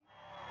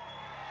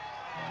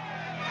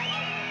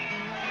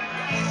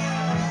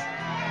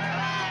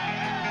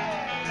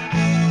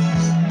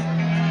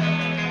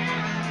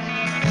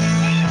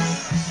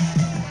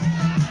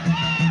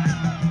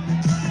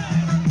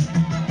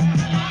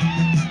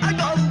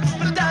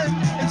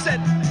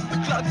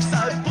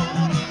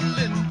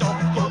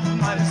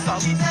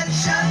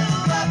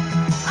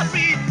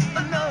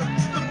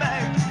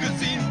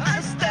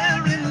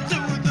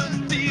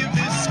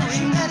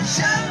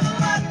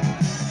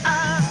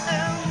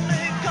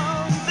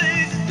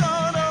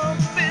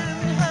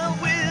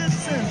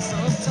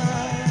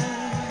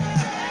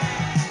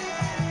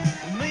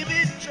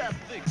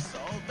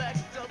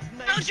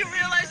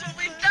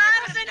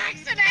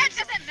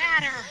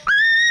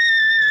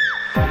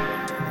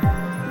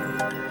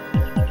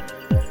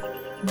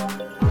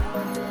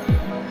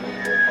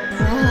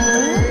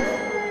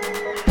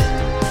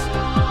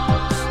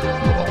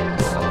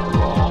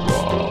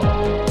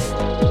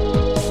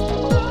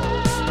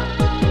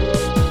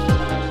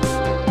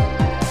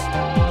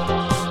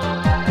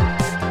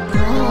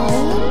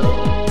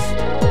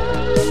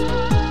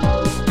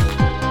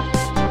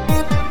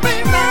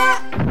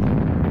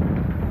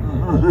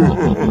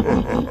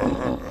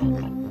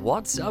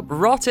What's up,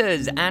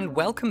 rotters, and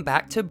welcome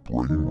back to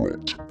Brain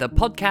Rot, the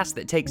podcast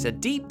that takes a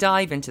deep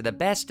dive into the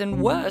best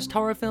and worst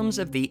horror films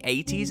of the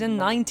 80s and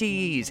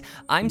 90s.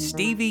 I'm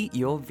Stevie,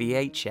 your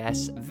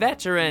VHS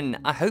veteran.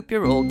 I hope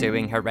you're all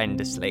doing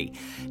horrendously.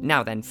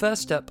 Now then,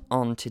 first up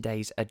on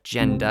today's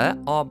agenda,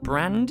 our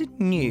brand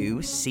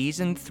new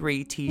Season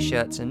 3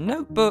 t-shirts and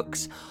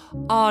notebooks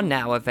are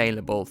now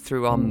available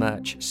through our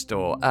merch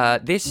store.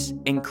 This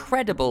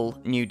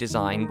incredible new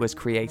design was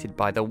created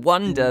by the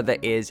wonder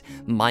that is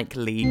Mike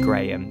Lee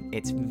Graham.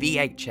 It's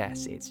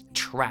VHS, it's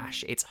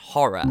trash, it's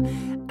horror,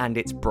 and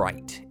it's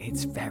bright.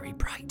 It's very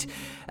bright.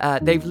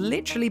 They've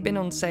literally been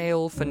on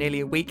sale for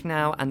nearly a week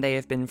now, and they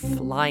have been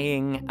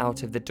flying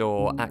out of the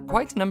door at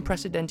quite an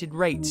unprecedented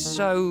rate.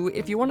 So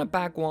if you want to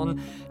bag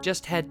one,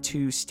 just head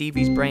to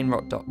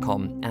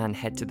steviesbrainrot.com and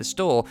head to the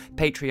store.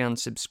 Patreon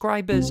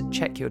subscribers,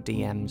 check your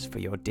DMs for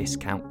your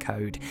discount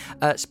code.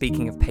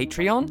 Speaking of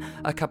Patreon,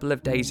 a couple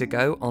of days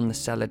ago on the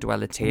Cellar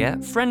Dweller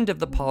tier, friend of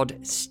the pod,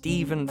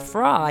 Stephen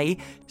Fry,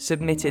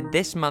 submitted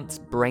this month's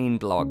Brain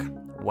Blog.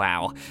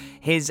 Wow.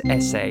 His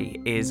essay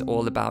is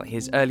all about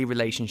his early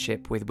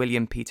relationship with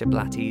William Peter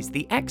Blatty's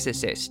The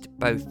Exorcist,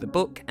 both the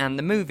book and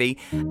the movie,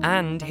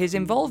 and his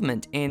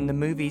involvement in the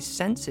movie's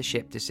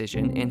censorship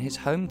decision in his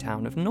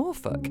hometown of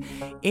Norfolk.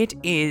 It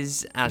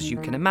is, as you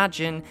can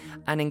imagine,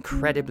 an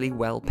incredibly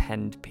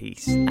well-penned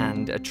piece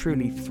and a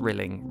truly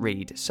thrilling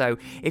read. So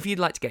if you'd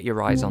like to get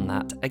your eyes on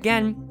that,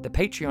 again, the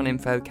Patreon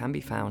info can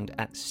be found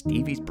at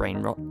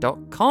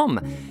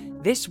steviesbrainrot.com.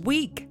 This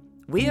week,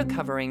 we are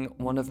covering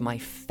one of my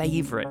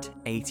favourite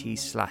 80s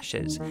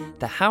slashers,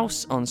 The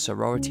House on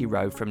Sorority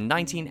Row from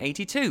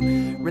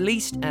 1982.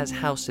 Released as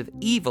House of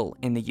Evil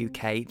in the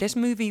UK, this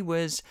movie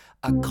was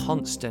a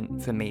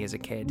constant for me as a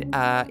kid.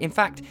 In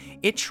fact,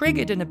 it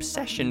triggered an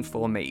obsession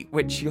for me,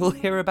 which you'll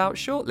hear about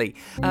shortly.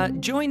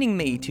 Joining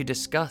me to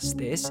discuss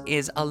this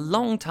is a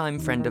longtime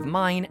friend of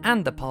mine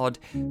and the pod,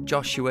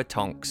 Joshua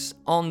Tonks.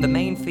 On the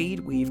main feed,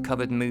 we've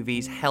covered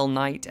movies Hell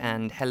Night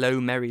and Hello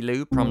Mary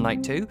Lou, Prom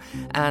Night 2,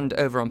 and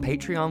over on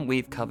Patreon,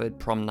 we've covered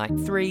Prom Night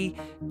 3,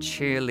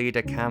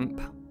 Cheerleader Camp,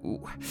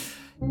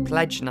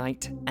 Pledge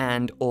Night,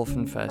 and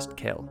Orphan First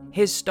Kill.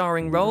 His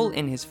starring role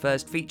in his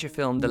first feature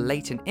film, The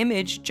Latent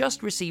Image,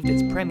 just received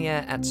its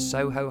premiere at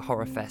Soho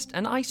Horror Fest,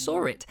 and I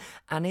saw it,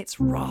 and it's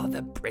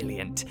rather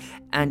brilliant.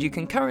 And you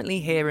can currently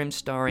hear him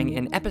starring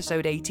in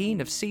episode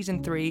 18 of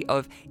season 3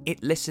 of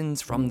It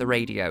Listens from the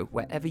Radio,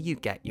 wherever you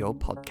get your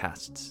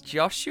podcasts.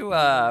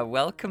 Joshua,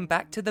 welcome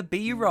back to the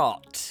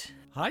B-Rot.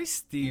 Hi,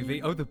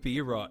 Stevie. Oh, the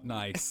B-Rot.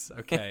 Nice.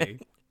 Okay.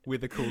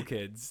 With the cool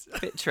kids.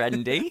 Bit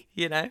trendy,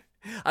 you know?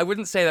 I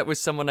wouldn't say that was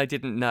someone I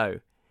didn't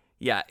know.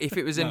 Yeah, if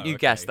it was a new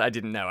guest that I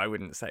didn't know, I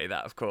wouldn't say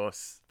that, of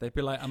course. They'd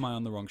be like, am I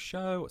on the wrong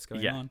show? What's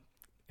going on?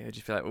 It would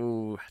just be like,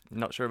 ooh,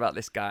 not sure about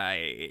this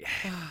guy.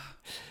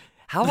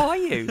 How are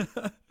you?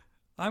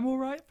 I'm all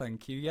right,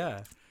 thank you,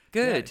 yeah.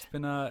 Good.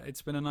 Yeah,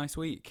 it's been a nice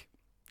week.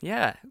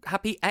 Yeah,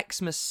 happy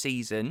Xmas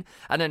season.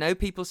 And I know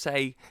people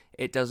say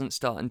it doesn't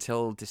start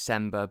until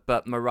December,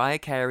 but Mariah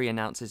Carey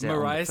announces it on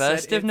the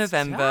 1st of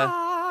November.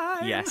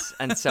 Time. Yes,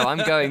 and so I'm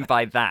going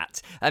by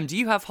that. Do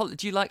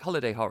you like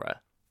holiday horror?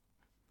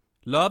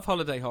 Love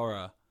holiday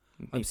horror.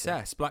 Me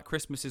Obsessed. Black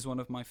Christmas is one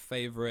of my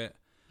favourite,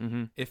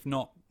 if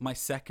not my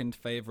second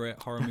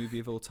favourite horror movie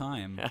of all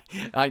time.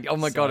 Oh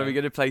my God, are we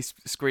going to play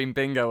Scream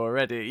Bingo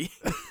already?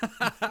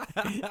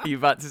 Are you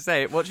about to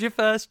say it? What's your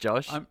first,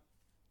 Josh?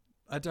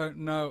 I don't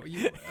know.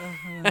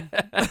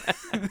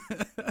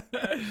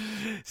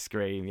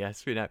 Scream,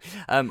 yes, we know.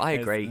 I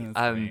agree.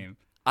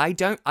 I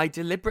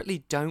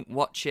deliberately don't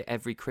watch it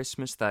every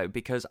Christmas though,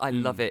 because I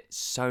love it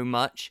so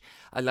much.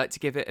 I like to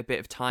give it a bit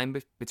of time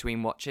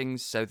between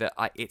watchings so that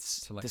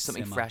there's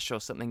something fresh or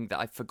something that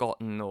I've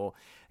forgotten, or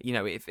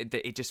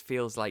it just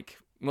feels like,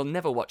 well,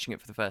 never watching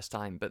it for the first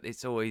time, but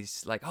it's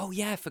always like, oh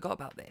yeah, I forgot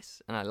about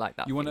this, and I like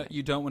that.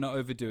 You don't want to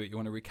overdo it. You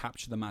want to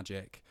recapture the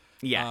magic.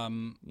 Yeah.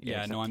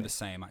 Exactly. No, I'm the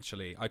same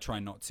actually. I try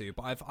not to,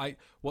 but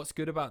what's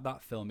good about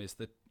that film is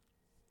that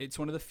it's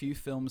one of the few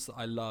films that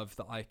I love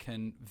that I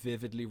can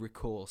vividly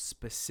recall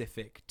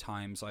specific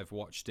times I've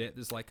watched it.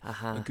 There's like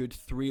a good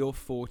 3 or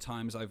 4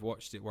 times I've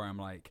watched it where I'm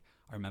like,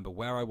 I remember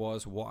where I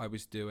was, what I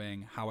was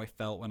doing, how I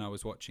felt when I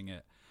was watching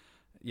it.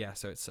 Yeah,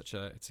 so it's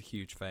a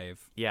huge fave.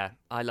 Yeah,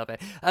 I love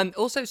it.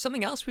 Also,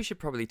 something else we should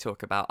probably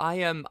talk about.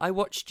 I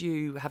watched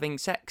you having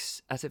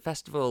sex at a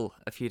festival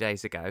a few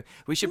days ago.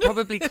 We should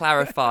probably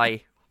clarify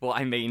what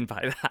I mean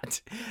by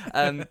that.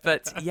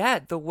 But yeah,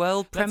 the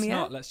world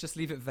premiere. Let's just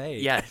leave it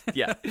vague. Yeah.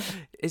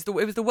 It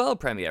was the world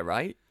premiere,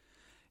 right?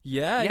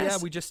 Yeah, yes. Yeah.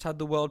 We just had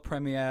the world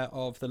premiere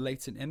of The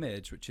Latent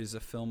Image, which is a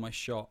film I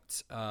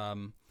shot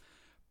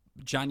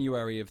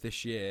January of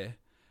this year.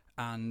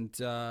 And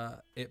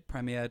it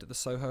premiered at the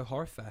Soho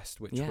Horror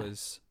Fest, which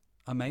was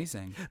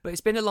amazing. But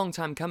it's been a long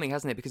time coming,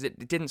 hasn't it? Because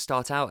it didn't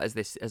start out as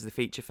the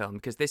feature film,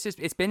 because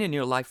it's been in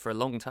your life for a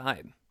long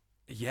time.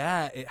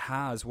 Yeah, it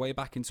has. Way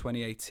back in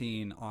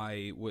 2018,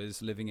 I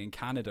was living in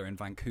Canada, in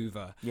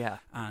Vancouver. Yeah.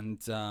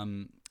 And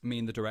me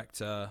and the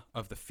director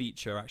of the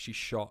feature actually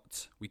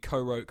shot, we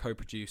co-wrote,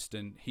 co-produced,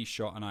 and he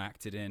shot and I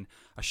acted in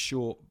a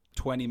short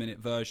 20-minute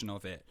version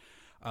of it,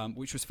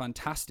 which was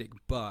fantastic.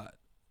 But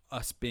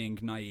us being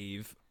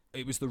naive,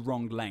 it was the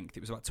wrong length.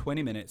 It was about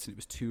 20 minutes, and it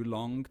was too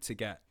long to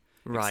get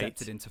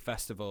accepted into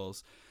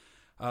festivals.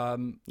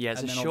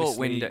 It's a short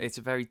window. It's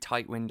a very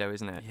tight window,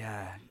 isn't it?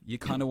 Yeah, you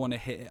kind of want to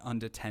hit it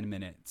under 10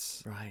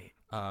 minutes. Right.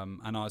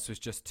 And ours was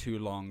just too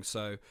long.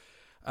 So,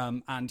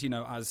 and, you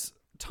know, as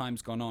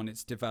time's gone on,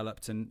 it's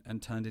developed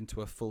and turned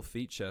into a full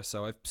feature.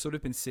 So I've sort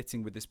of been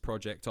sitting with this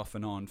project off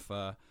and on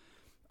for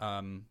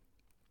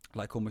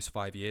like almost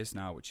 5 years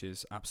now, which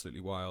is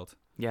absolutely wild.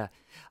 Yeah,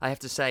 I have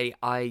to say,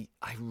 I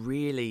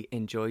really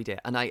enjoyed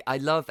it. And I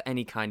love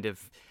any kind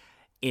of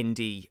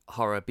indie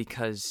horror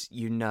because,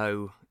 you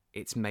know,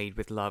 it's made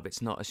with love.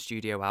 It's not a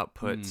studio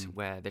output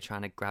where they're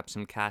trying to grab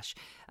some cash,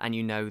 and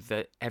you know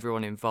that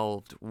everyone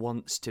involved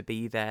wants to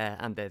be there,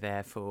 and they're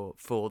there for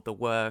the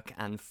work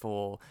and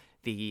for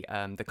the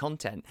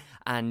content.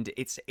 And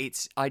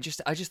I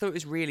just thought it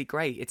was really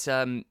great. It's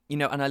you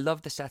know, and I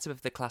love the setup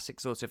of the classic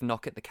sort of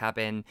knock at the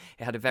cabin.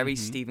 It had a very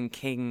Stephen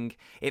King.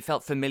 It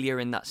felt familiar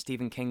in that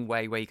Stephen King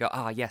way where you go,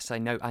 yes, I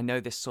know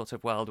this sort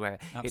of world where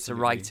it's a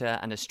writer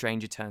and a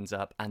stranger turns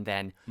up, and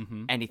then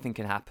anything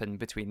can happen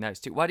between those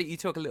two. Why don't you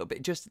talk a little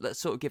bit? Just let's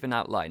sort of give an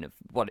outline of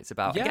what it's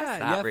about.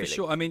 Yeah, really. For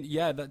sure. I mean,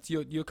 yeah, that's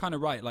you're kind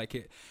of right.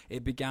 Like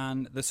it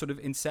began, the sort of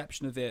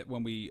inception of it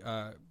when we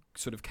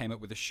sort of came up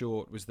with a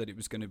short was that it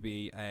was going to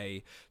be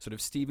a sort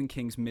of Stephen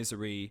King's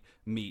Misery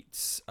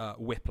meets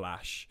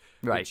Whiplash,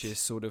 which is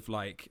sort of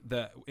like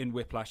in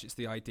Whiplash it's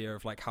the idea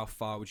of like how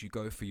far would you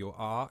go for your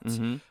art,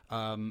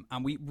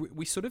 and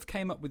we sort of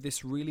came up with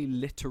this really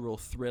literal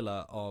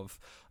thriller of,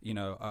 you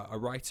know, a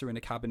writer in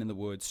a cabin in the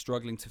woods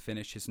struggling to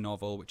finish his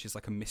novel, which is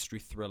like a mystery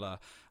thriller,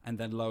 and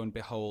then lo and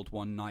behold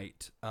one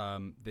night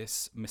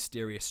this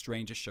mysterious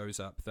stranger shows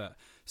up that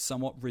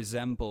somewhat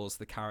resembles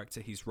the character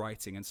he's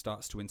writing and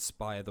starts to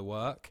inspire the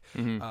work.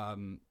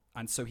 And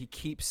so he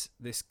keeps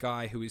this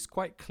guy who is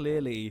quite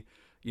clearly,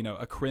 you know,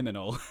 a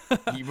criminal,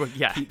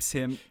 keeps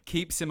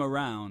him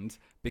around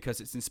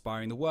because it's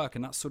inspiring the work.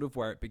 And that's sort of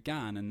where it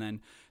began. And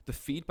then the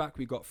feedback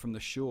we got from the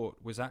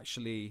short was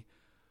actually,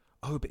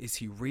 but is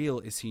he real?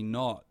 Is he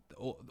not?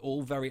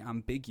 All very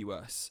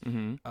ambiguous.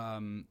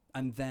 And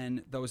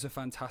then there was a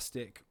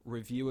fantastic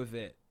review of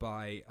it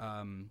by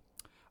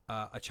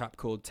a chap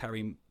called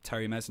Terry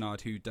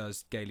Mesnard, who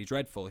does Gaily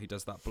Dreadful. He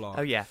does that blog.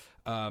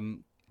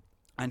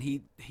 And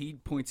he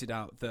pointed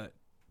out that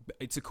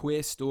it's a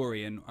queer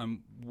story, and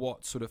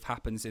what sort of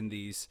happens in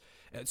these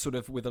sort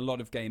of with a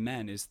lot of gay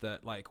men is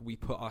that like we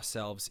put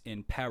ourselves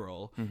in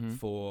peril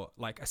for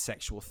like a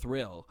sexual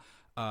thrill,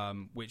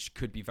 which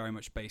could be very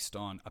much based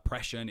on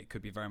oppression. It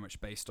could be very much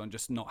based on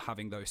just not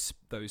having those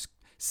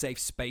safe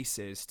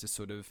spaces to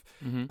sort of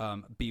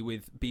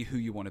be who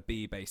you want to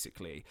be,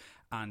 basically.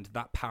 And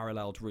that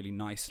paralleled really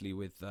nicely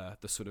with the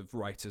sort of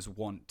writer's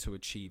want to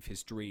achieve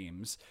his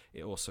dreams.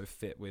 It also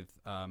fit with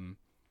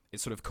it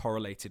sort of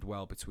correlated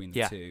well between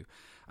the two.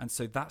 And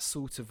so that's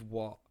sort of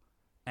what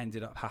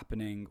ended up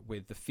happening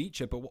with the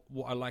feature. But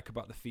what I like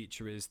about the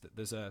feature is that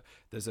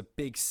there's a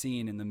big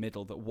scene in the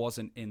middle that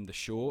wasn't in the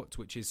short,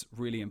 which is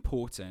really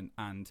important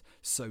and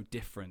so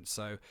different.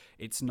 So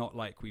it's not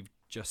like we've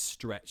just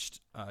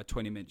stretched a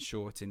 20-minute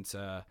short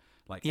into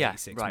like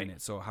 86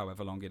 minutes or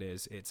however long it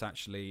is. It's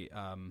actually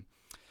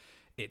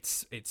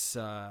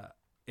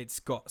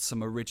it's got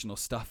some original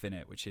stuff in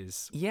it, which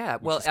is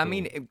cool. I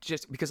mean,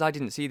 just because I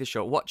didn't see the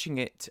short, watching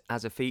it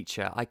as a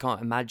feature, I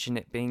can't imagine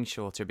it being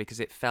shorter because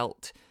it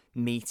felt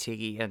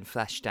meaty and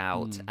fleshed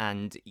out,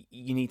 and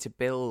you need to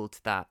build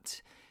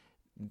that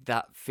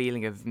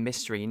feeling of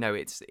mystery. You know,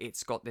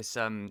 it's got this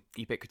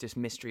ubiquitous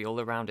mystery all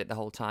around it the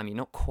whole time. You're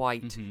not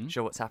quite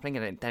sure what's happening,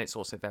 and then it's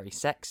also very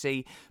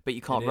sexy, but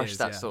you can't rush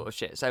that sort of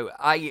shit. So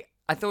I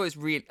thought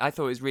it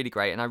was really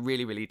great, and I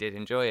really, really did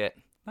enjoy it.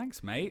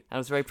 Thanks, mate. I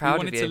was very proud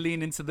of you. You wanted to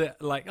lean into the,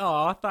 like,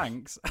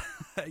 thanks.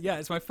 Yeah,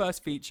 it's my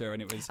first feature,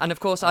 and it was... And, of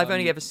course, I've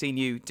only ever seen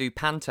you do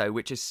panto,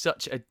 which is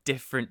such a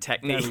different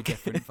technique. Very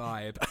different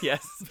vibe.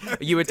 Yes.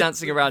 You were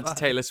dancing around to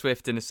Taylor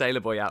Swift in a Sailor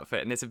Boy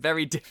outfit, and it's a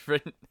very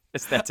different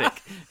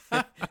aesthetic.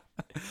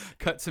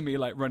 Cut to me,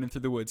 like, running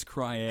through the woods,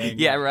 crying.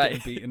 Yeah, right.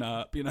 Getting beaten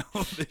up, you know,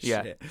 all this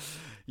shit.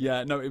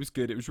 Yeah, no, it was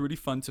good. It was really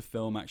fun to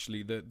film,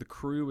 actually. The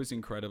crew was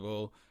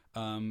incredible.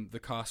 The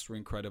cast were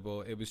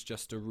incredible. It was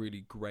just a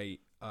really great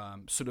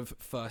sort of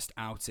first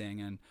outing,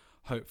 and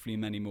hopefully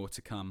many more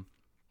to come.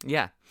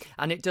 Yeah,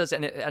 and it does,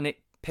 and it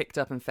picked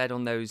up and fed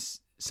on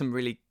some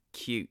really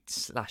cute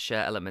slasher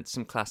elements,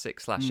 some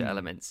classic slasher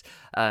elements,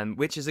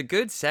 which is a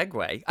good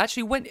segue.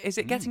 Actually, when is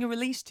it getting a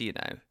release? Do you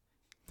know?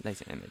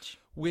 Later Image.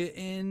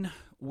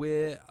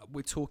 We're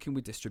talking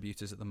with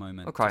distributors at the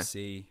moment to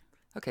see.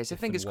 Okay, so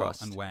fingers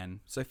crossed. And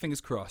when. So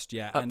fingers crossed,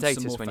 yeah. Update and some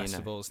us more when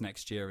festivals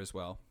next year as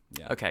well.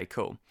 Yeah. Okay,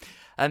 cool.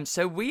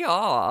 So we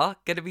are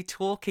going to be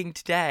talking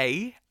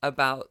today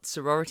about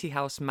Sorority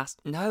House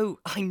No,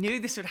 I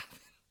knew this would happen.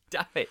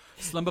 Damn it.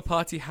 Slumber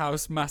Party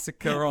House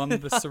Massacre on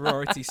the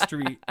Sorority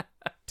Street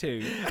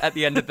 2. At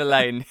the end of the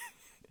lane.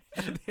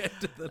 at the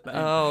end of the lane.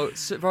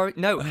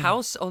 Oh,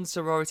 House on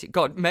Sorority.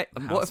 God,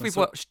 what if we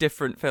watched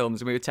different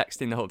films and we were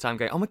texting the whole time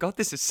going, oh my God,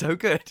 this is so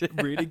good.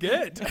 Really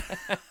good.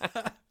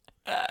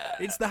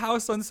 It's the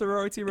House on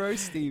Sorority Row,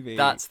 Stevie.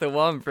 That's the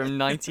one from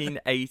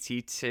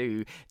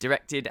 1982,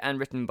 directed and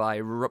written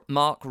by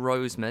Mark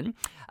Roseman.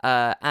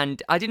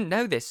 And I didn't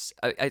know this.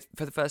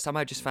 For the first time,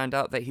 I just found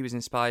out that he was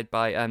inspired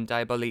by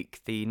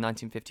Diabolique, the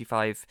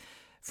 1955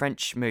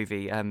 French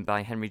movie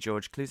by Henry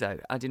George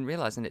Clouzot. I didn't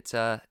realise, and it's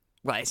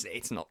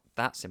it's not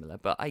that similar,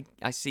 but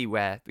I see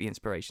where the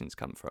inspirations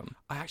come from.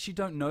 I actually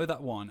don't know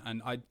that one,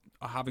 and I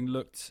having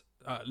looked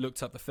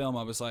up the film,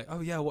 I was like,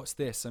 oh yeah, what's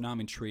this? So now I'm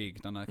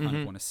intrigued, and I kind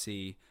of want to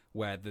see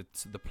where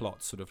the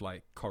plots sort of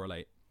like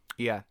correlate.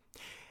 Yeah.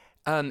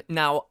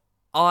 Now,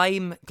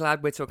 I'm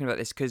glad we're talking about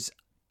this because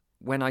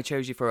when I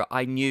chose you for it,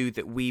 I knew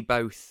that we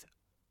both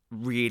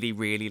really,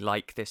 really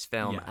like this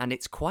film, and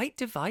it's quite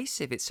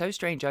divisive. It's so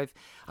strange. I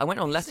went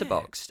on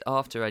Letterboxd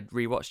after I'd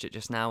rewatched it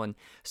just now, and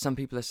some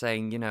people are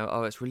saying,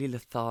 oh, it's really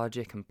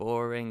lethargic and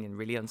boring and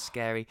really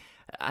unscary,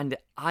 and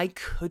I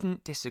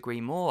couldn't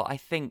disagree more. I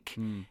think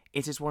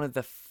it is one of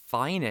the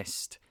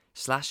finest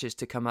slashers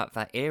to come out of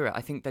that era.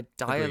 I think the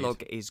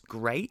dialogue is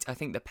great. I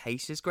think the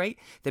pace is great.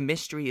 The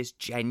mystery is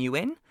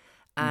genuine,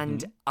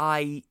 and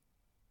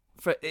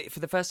for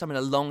the first time in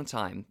a long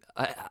time,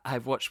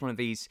 I've watched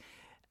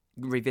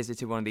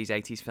revisited one of these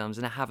 80s films,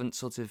 and I haven't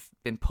sort of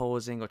been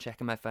pausing or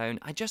checking my phone.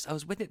 I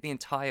was with it the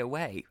entire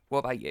way. What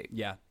about you?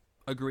 Yeah,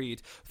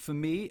 agreed. For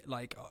me,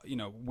 like,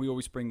 we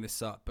always bring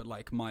this up, but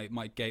like my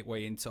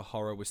gateway into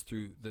horror was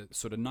through the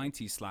sort of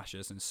 90s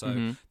slashers, and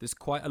so there's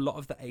quite a lot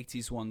of the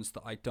 80s ones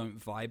that I don't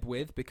vibe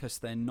with because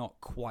they're not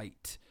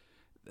quite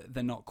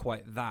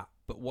that.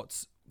 But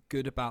what's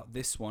good about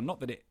this one,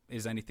 not that it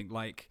is anything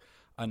like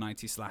a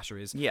 90s slasher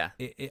is,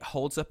 it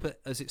holds up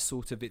as it's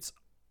sort of its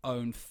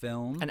own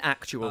film, an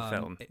actual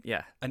film.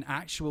 An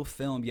actual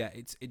film.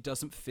 It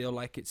doesn't feel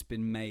like it's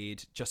been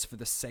made just for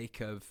the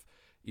sake of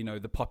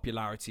the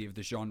popularity of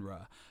the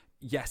genre.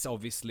 Yes,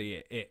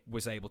 obviously it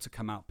was able to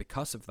come out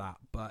because of that,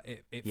 but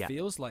it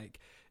feels like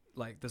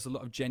there's a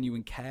lot of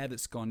genuine care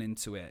that's gone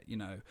into it.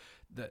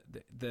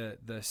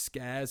 The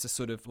scares are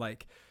sort of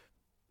like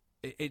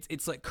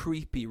it's like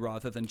creepy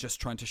rather than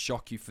just trying to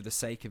shock you for the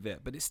sake of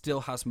it, but it still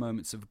has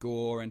moments of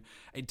gore, and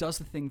it does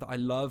the thing that I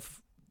love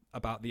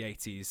about the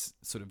 80s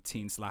sort of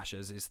teen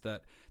slashers is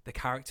that the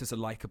characters are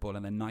likable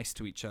and they're nice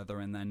to each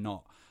other, and they're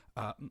not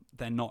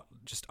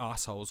just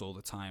assholes all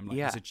the time.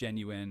 There's a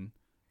genuine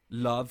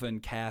love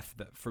and care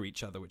for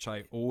each other, which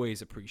I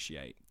always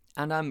appreciate.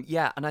 And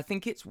and I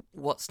think it's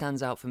what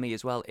stands out for me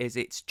as well is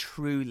it's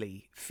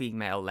truly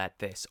female-led.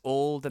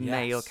 All the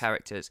male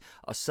characters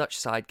are such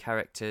side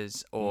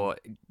characters or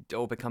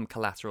become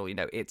collateral.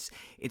 It's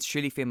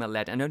truly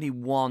female-led, and only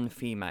one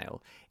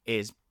female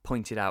is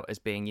pointed out as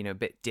being a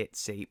bit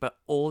ditzy, but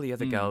all the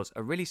other girls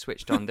are really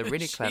switched on. They're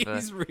really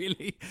clever.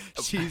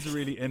 She's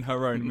really in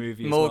her own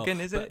movie. Morgan,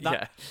 as is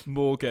it?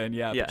 Morgan,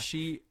 but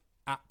she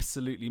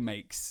absolutely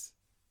makes.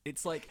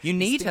 It's like you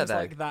need her though.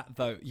 Like that,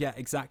 though. Yeah,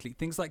 exactly.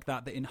 Things like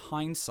that in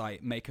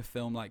hindsight make a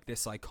film like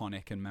this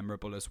iconic and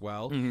memorable as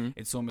well.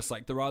 It's almost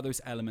like there are those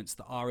elements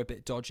that are a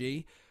bit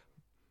dodgy,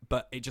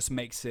 but it just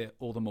makes it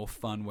all the more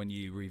fun when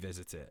you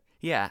revisit it.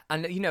 Yeah,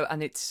 and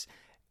and it's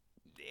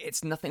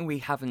nothing we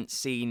haven't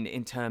seen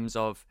in terms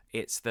of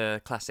it's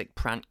the classic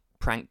prank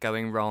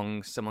going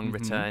wrong, someone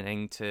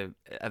returning to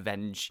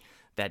avenge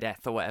their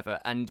death or whatever.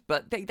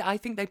 But I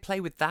think they play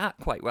with that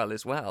quite well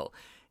as well.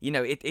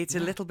 It's a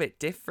little bit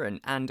different,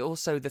 and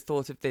also the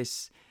thought of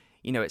this,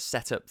 it's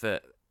set up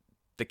that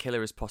the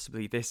killer is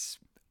possibly this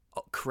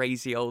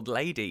crazy old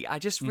lady. I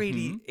just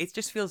really, it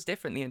just feels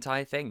different, the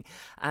entire thing.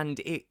 And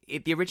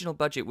the original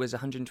budget was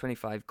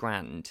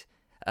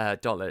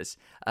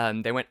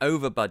 $125,000. They went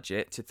over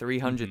budget to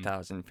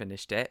 300,000,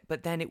 finished it,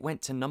 but then it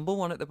went to number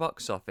one at the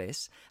box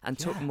office and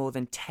took more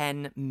than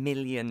 $10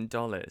 million.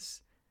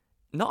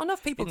 Not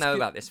enough people know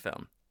about this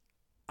film.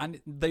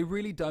 And they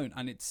really don't,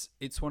 and it's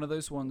one of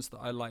those ones that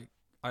I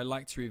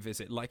like to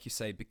revisit, like you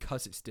say,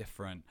 because it's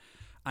different.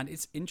 And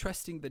it's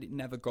interesting that it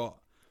never got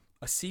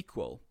a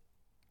sequel,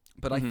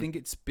 but I think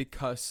it's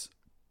because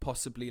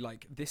possibly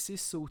like this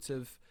is sort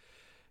of,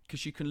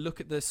 because you can look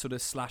at the sort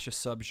of slasher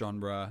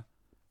subgenre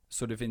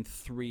sort of in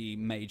three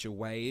major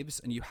waves,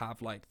 and you have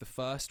like the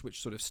first,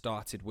 which sort of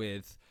started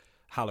with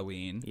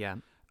Halloween,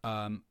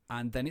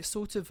 and then it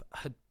sort of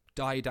had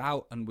died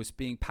out and was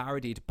being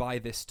parodied by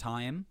this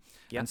time.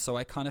 And so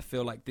I kind of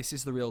feel like this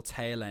is the real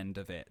tail end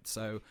of it.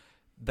 So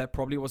there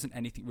probably wasn't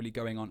anything really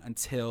going on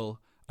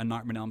until A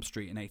Nightmare on Elm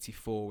Street in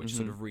 84, which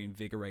sort of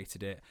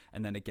reinvigorated it.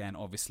 And then again,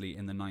 obviously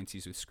in the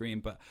 90s with Scream.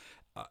 But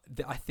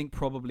I think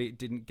probably it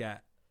didn't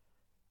get...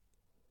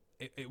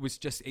 It was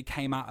just... It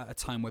came out at a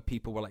time where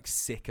people were like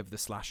sick of the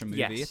slasher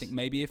movie. I think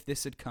maybe if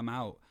this had come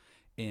out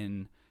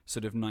in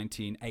sort of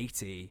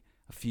 1980...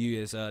 a few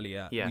years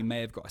earlier, we may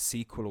have got a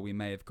sequel, or we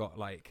may have got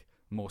like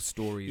more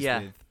stories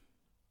with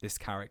this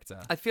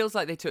character. It feels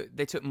like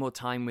they took more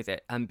time with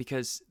it,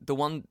 because the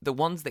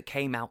ones that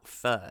came out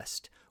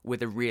first were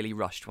the really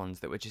rushed ones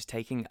that were just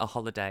taking a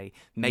holiday,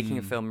 making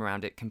a film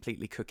around it,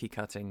 completely cookie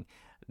cutting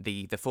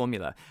the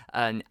formula.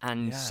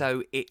 And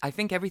so I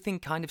think everything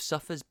kind of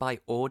suffers by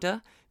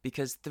order,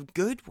 because the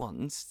good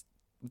ones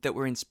that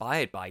were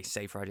inspired by,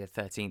 say, Friday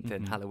the 13th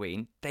and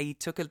Halloween, they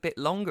took a bit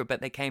longer,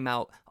 but they came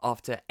out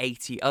after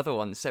 80 other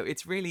ones. So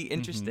it's really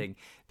interesting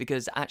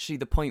because actually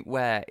the point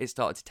where it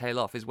started to tail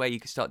off is where you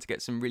can start to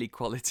get some really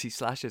quality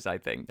slashers, I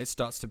think. It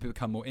starts to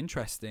become more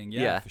interesting,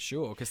 for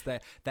sure, because they're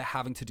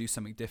having to do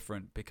something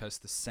different because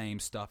the same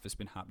stuff has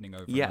been happening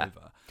over and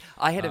over.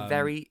 I had a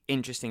very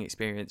interesting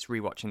experience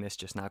rewatching this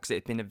just now because it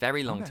had been a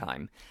very long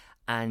time,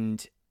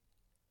 and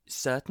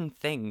certain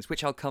things,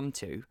 which I'll come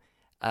to,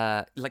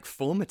 like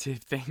formative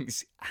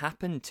things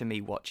happened to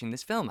me watching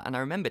this film. And I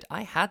remembered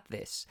I had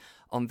this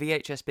on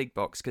VHS Big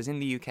Box because in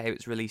the UK it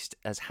was released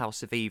as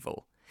House of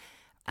Evil.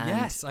 And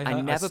yes,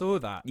 I saw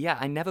that. Yeah,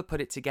 I never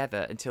put it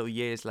together until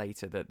years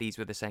later that these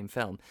were the same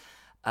film.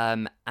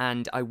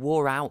 And I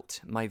wore out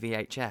my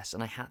VHS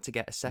and I had to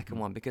get a second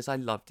one because I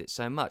loved it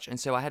so much.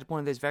 And so I had one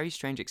of those very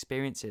strange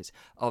experiences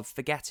of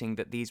forgetting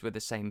that these were the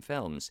same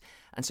films.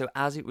 And so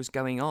as it was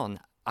going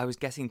on, I was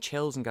getting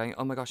chills and going,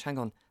 oh my gosh, hang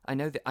on, I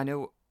know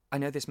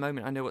this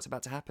moment, I know what's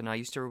about to happen. I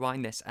used to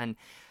rewind this, and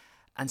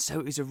so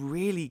it was a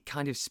really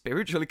kind of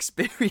spiritual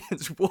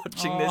experience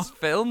watching this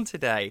film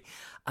today.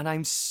 And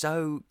I'm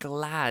so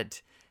glad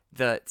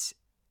that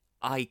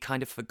I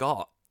kind of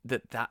forgot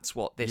that that's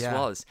what this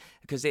was,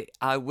 because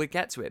I would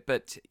get to it,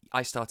 but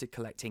I started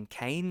collecting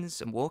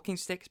canes and walking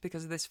sticks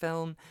because of this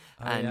film,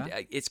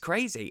 it's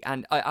crazy.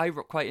 And I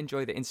quite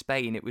enjoy that in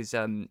Spain it was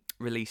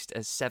released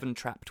as Seven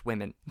Trapped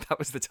Women. That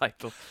was the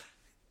title.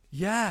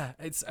 Yeah,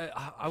 it's.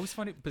 I always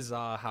find it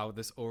bizarre how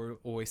there's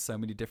always so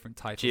many different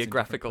titles.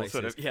 Geographical,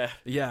 sort of,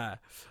 Yeah.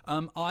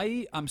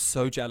 I am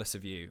so jealous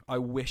of you. I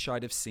wish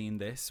I'd have seen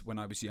this when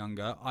I was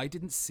younger. I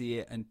didn't see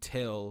it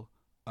until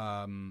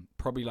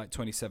probably like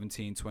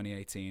 2017,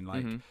 2018.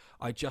 Like,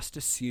 I just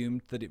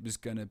assumed that it was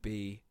going to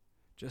be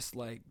just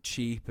like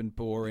cheap and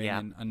boring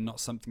and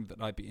not something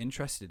that I'd be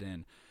interested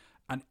in.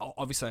 And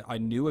obviously, I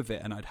knew of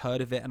it and I'd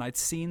heard of it, and I'd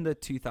seen the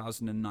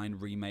 2009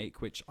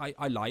 remake, which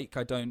I like.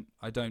 I don't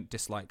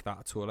dislike that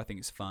at all. I think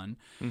it's fun.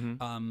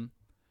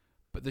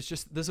 But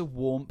there's a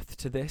warmth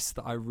to this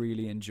that I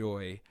really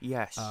enjoy.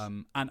 Yes.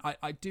 And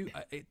I do.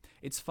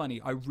 It's funny.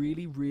 I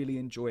really, really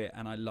enjoy it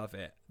and I love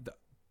it.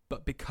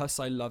 But because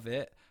I love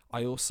it,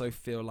 I also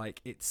feel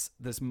like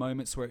there's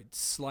moments where it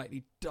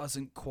slightly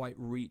doesn't quite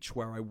reach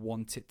where I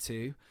want it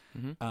to.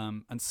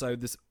 And so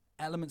there's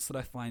elements that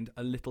I find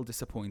a little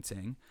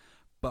disappointing.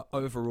 But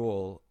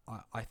overall,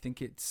 I think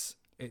it's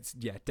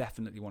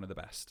definitely one of the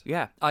best.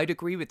 Yeah, I'd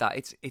agree with that.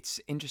 It's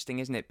interesting,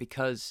 isn't it?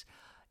 Because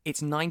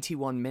it's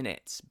 91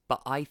 minutes,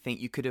 but I think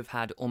you could have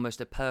had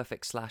almost a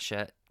perfect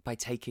slasher by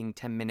taking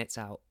 10 minutes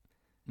out.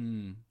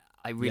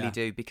 I really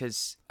do,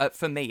 because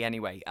for me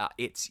anyway,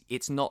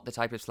 it's not the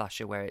type of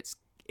slasher where it's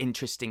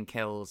interesting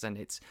kills and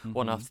it's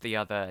one after the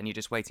other and you're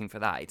just waiting for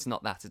that. It's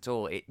not that at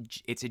all.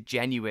 It's a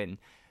genuine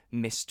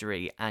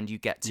mystery, and you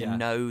get to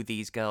know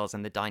these girls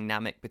and the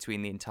dynamic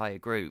between the entire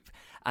group,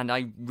 and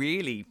I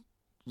really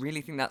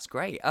think that's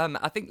great.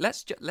 I think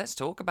let's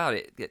talk about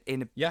it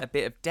in a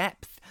bit of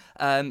depth.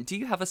 Do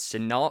you have a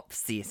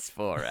synopsis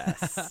for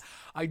us?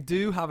 I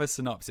do have a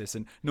synopsis,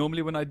 and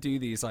normally when I do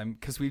these,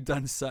 because we've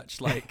done such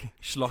like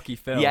schlocky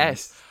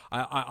films,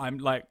 I'm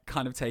like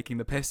kind of taking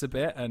the piss a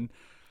bit, and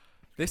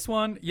this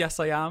one, yes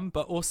I am,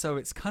 but also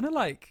it's kind of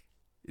like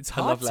it's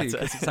hard to,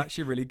 because it's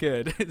actually really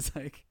good. It's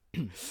like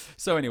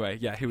so anyway,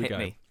 here we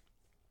go.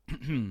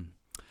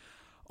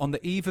 On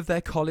the eve of their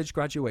college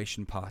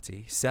graduation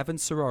party, 7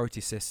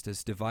 sorority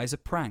sisters devise a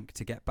prank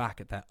to get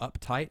back at their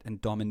uptight and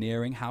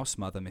domineering house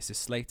mother, Mrs.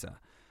 Slater.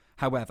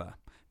 However,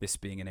 this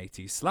being an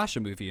 80s slasher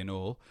movie and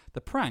all,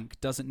 the prank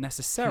doesn't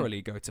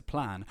necessarily go to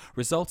plan,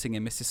 resulting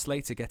in Mrs.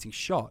 Slater getting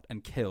shot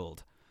and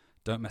killed.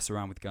 Don't mess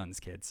around with guns,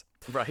 kids.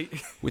 Right.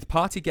 With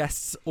party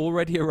guests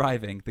already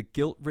arriving, the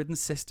guilt-ridden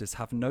sisters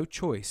have no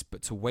choice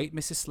but to weight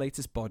Mrs.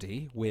 Slater's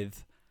body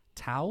with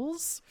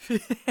towels? ?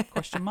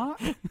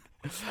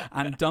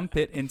 And dump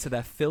it into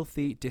their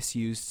filthy,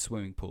 disused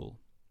swimming pool.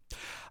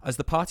 As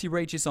the party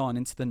rages on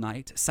into the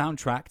night,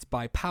 soundtracked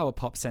by power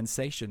pop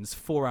sensations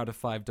 4 out of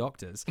 5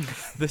 Doctors,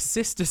 the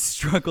sisters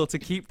struggle to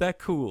keep their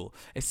cool,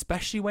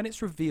 especially when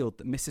it's revealed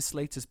that Mrs.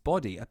 Slater's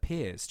body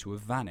appears to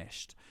have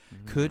vanished.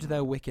 Could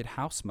their wicked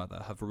house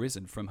mother have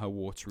risen from her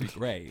watery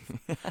grave?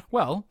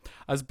 Well,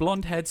 as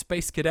blonde-haired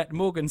space cadet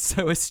Morgan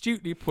so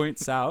astutely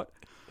points out,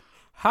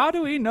 how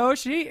do we know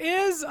she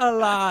is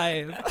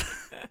alive?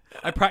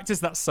 I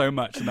practiced that so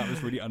much and that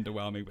was really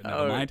underwhelming, but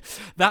never mind.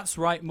 That's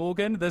right,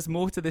 Morgan. There's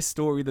more to this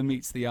story than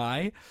meets the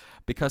eye.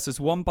 Because as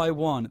one by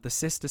one, the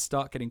sisters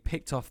start getting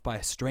picked off by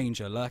a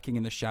stranger lurking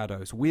in the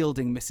shadows,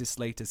 wielding Mrs.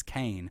 Slater's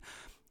cane.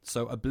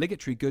 So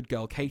obligatory good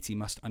girl Katie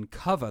must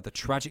uncover the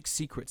tragic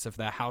secrets of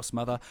their house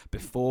mother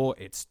before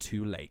it's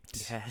too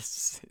late.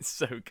 Yes, it's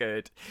so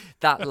good.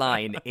 That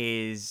line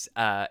is,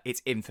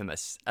 it's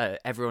infamous.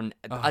 Everyone,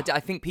 I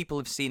think people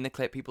have seen the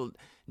clip. People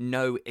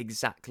know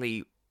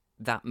exactly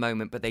that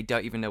moment, but they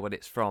don't even know what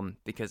it's from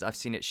because I've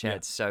seen it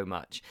shared so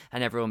much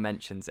and everyone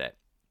mentions it.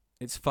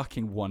 It's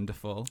fucking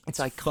wonderful. It's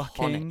iconic.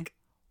 Fucking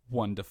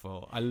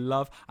wonderful. I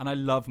love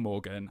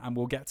Morgan, and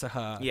we'll get to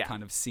her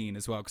kind of scene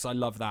as well, because I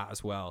love that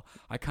as well.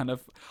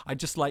 I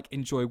just like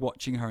enjoy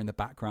watching her in the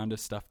background of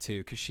stuff too,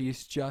 because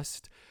she's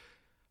just,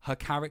 her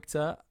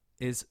character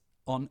is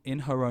in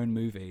her own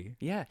movie.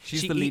 Yeah,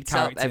 she's she the lead eats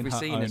up character every in her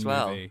scene own as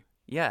well. movie.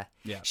 Yeah,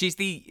 she's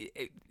the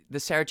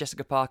Sarah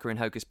Jessica Parker in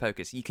Hocus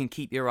Pocus. You can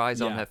keep your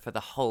eyes on her for the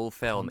whole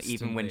film,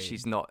 even when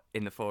she's not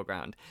in the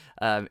foreground.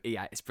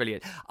 It's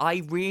brilliant.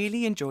 I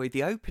really enjoyed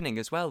the opening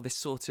as well, this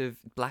sort of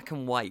black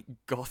and white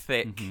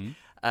gothic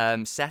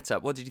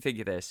setup. What did you think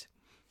of this?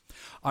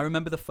 I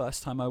remember the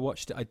first time I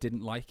watched it, I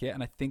didn't like it,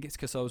 and I think it's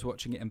because I was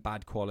watching it in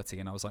bad quality,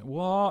 and I was like,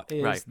 what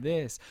is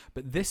this?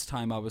 But this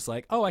time I was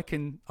like, I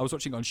was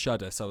watching it on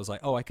Shudder, so I was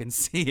like, I can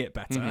see it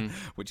better,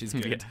 which is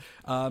good.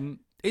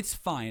 It's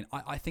fine.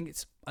 I think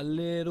it's a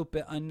little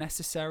bit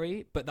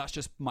unnecessary, but that's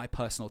just my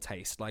personal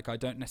taste. Like, I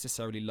don't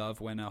necessarily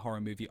love when a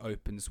horror movie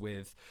opens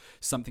with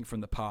something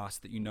from the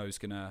past that you know is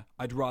gonna...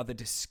 I'd rather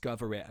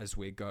discover it as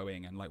we're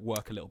going and like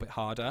work a little bit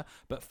harder,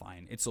 but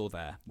fine. It's all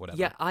there, whatever.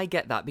 Yeah, I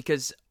get that,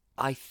 because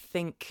I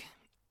think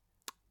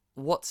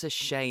what's a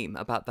shame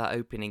about that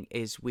opening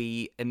is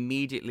we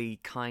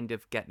immediately kind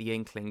of get the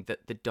inkling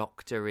that the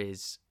Doctor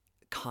is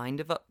kind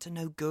of up to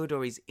no good,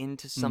 or he's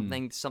into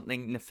something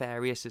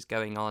nefarious is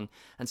going on.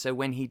 And so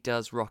when he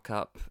does rock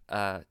up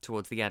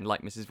towards the end,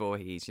 like Mrs.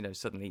 Voorhees,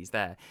 suddenly he's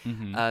there,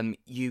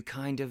 you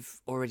kind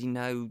of already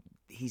know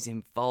he's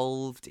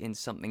involved in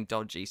something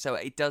dodgy. So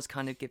it does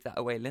kind of give that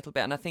away a little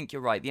bit. And I think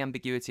you're right, the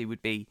ambiguity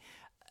would be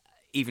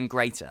even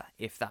greater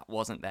if that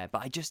wasn't there.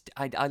 But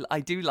I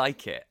do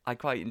like it. I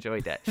quite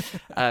enjoyed it.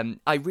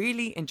 I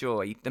really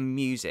enjoy the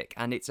music,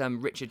 and it's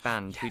Richard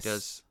Band who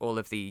does all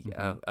of the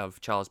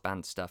of Charles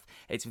Band stuff.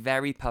 It's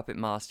very Puppet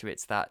Master.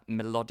 It's that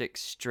melodic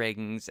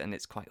strings, and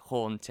it's quite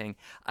haunting.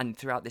 And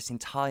throughout this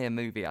entire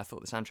movie, I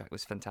thought the soundtrack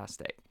was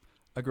fantastic.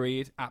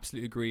 Agreed,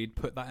 absolutely agreed.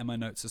 Put that in my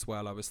notes as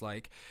well. I was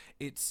like,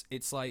 it's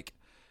like,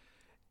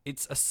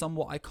 it's a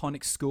somewhat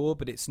iconic score,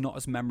 but it's not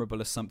as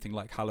memorable as something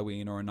like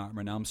Halloween or A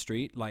Nightmare on Elm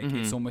Street. Like,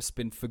 it's almost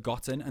been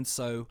forgotten. And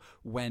so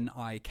when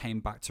I came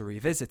back to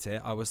revisit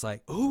it, I was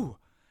like, ooh,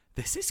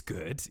 this is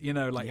good. It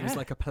was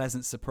like a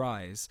pleasant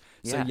surprise.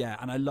 So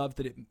and I love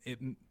that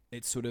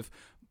it sort of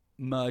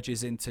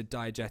merges into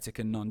diegetic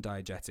and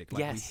non-diegetic.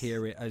 Like, we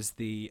hear it as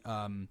the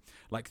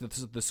like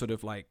the sort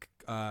of like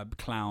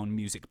clown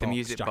music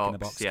box, Jack in the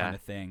Box kind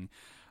of thing.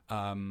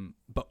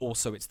 But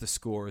also it's the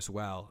score as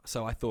well.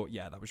 So I thought,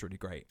 that was really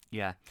great.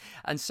 Yeah.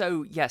 And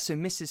so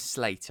Mrs.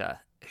 Slater,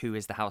 who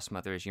is the house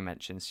mother, as you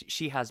mentioned,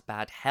 she has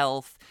bad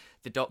health.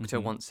 The Doctor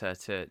wants her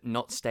to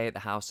not stay at the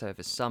house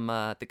over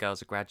summer. The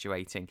girls are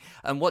graduating.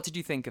 And what did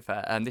you think of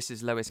her? This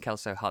is Lois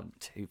Kelso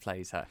Hunt who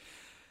plays her.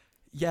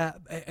 Yeah,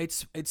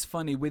 it's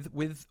funny with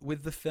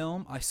the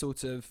film. I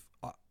sort of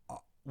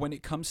when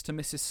it comes to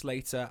Mrs.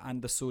 Slater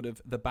and the sort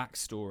of the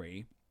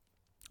backstory.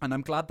 And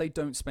I'm glad they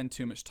don't spend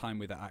too much time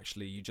with it,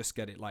 actually. You just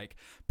get it, like,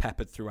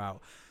 peppered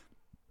throughout.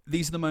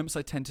 These are the moments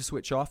I tend to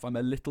switch off. I'm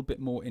a little bit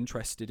more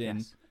interested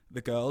in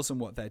the girls and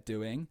what they're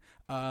doing.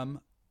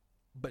 But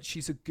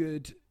she's a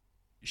good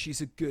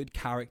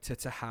character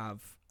to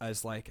have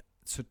as, like,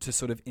 to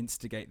sort of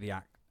instigate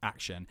the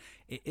action.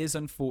 It is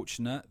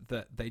unfortunate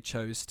that they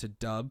chose to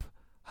dub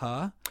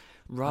her.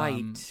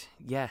 Right.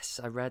 Yes,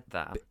 I read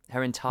that.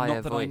 Her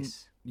entire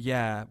voice.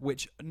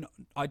 Which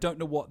I don't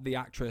know what the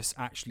actress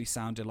actually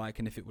sounded like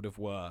and if it would have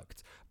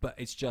worked, but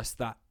it's just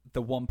that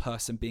the one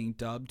person being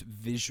dubbed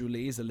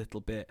visually is a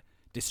little bit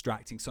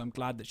distracting. So I'm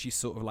glad that she's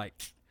sort of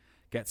like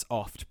gets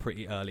offed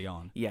pretty early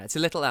on. Yeah, it's a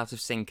little out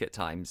of sync at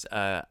times.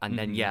 And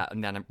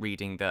then I'm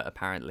reading that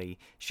apparently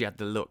she had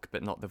the look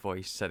but not the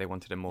voice, so they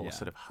wanted a more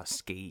sort of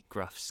husky,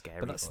 gruff,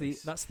 scary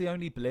voice. That's the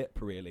only blip,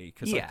 really,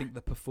 because I think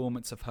the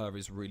performance of her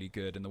is really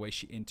good, and the way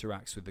she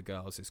interacts with the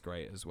girls is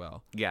great as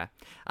well. Yeah,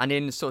 and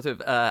in sort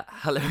of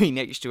Halloween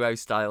H2O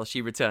style,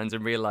 she returns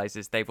and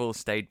realises they've all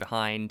stayed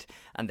behind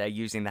and they're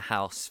using the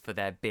house for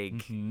their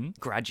big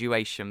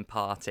graduation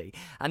party.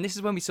 And this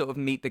is when we sort of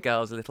meet the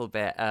girls a little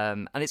bit,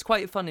 and it's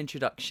quite a fun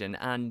introduction.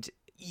 And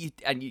you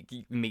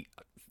meet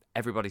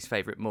everybody's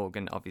favourite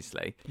Morgan,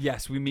 obviously.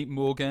 Yes, we meet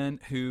Morgan,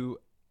 who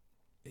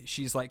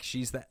she's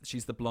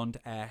the blonde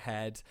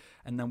airhead,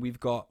 and then we've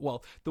got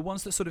the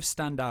ones that sort of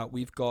stand out.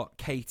 We've got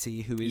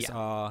Katie, who is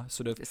our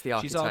sort of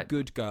she's our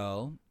good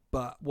girl.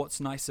 But what's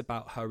nice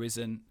about her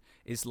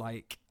is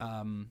like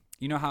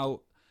you know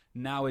how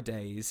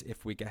nowadays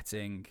if we're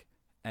getting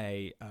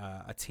a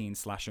teen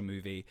slasher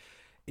movie,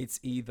 it's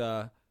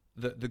either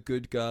the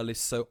good girl is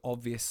so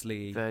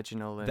obviously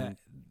virginal and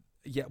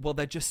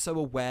they're just so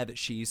aware that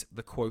she's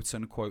the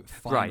quote-unquote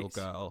final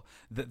girl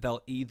that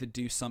they'll either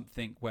do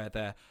something where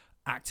they're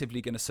actively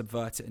going to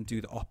subvert it and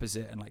do the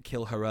opposite and like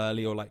kill her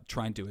early, or like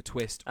try and do a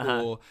twist,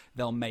 or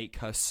they'll make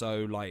her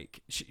so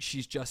like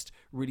she's just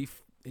really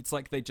it's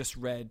like they just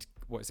read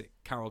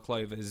Carol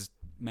Clover's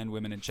Men,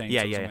 Women and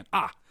Chainsaws and went,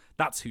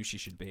 that's who she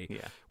should be.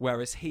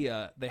 Whereas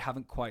here they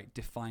haven't quite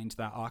defined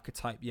that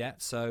archetype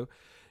yet, so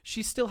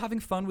she's still having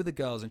fun with the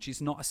girls, and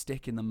she's not a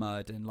stick in the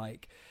mud. And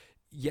like,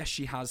 yes,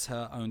 she has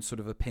her own sort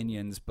of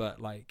opinions, but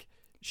like,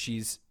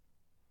 she's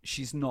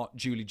not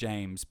Julie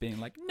James being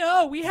like,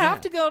 no, we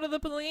have to go to the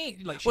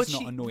police. Like, she's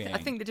not annoying. I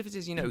think the difference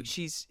is, you know,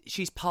 she's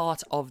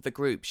part of the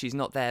group. She's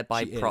not there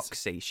by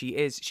proxy.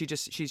 She's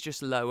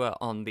just lower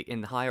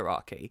in the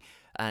hierarchy,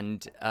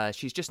 and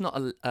she's just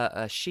not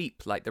a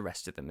sheep like the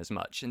rest of them as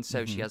much. And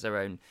so she has her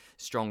own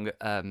strong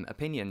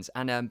opinions.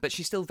 And but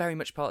she's still very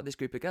much part of this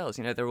group of girls.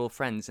 You know, they're all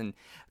friends, and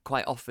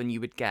quite often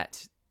you would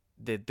get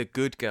the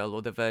good girl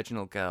or the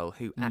virginal girl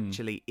who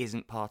actually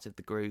isn't part of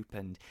the group,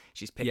 and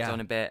she's picked on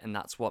a bit, and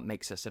that's what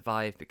makes her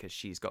survive because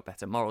she's got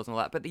better morals and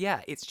all that. But yeah,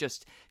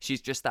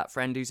 she's just that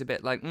friend who's a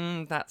bit like,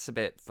 that's a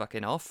bit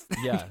fucking off.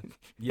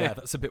 Yeah,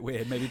 that's a bit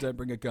weird. Maybe don't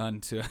bring a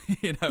gun to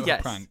a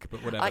prank,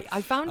 but whatever.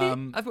 I found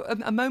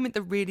it a moment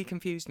that really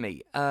confused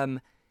me.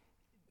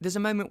 There's a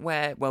moment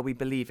where, well, we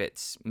believe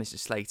it's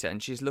Mrs. Slater,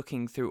 and she's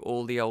looking through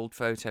all the old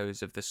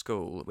photos of the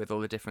school with all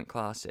the different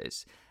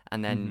classes,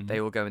 and then they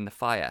all go in the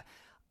fire.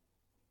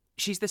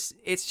 She's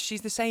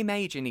the same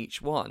age in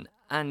each one,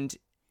 and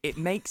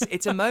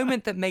it's a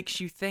moment that makes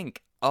you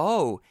think,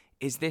 oh,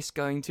 is this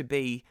going to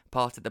be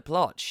part of the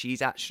plot?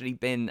 She's actually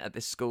been at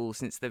the school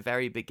since the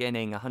very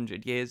beginning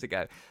 100 years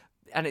ago.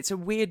 And it's a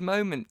weird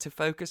moment to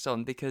focus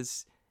on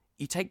because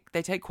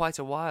they take quite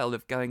a while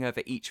of going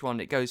over each one.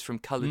 It goes from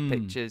coloured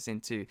pictures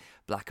into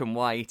black and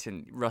white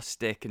and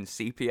rustic and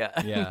sepia.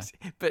 Yeah.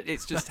 But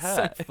it's just That's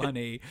her. so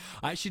funny.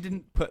 I actually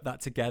didn't put that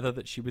together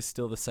that she was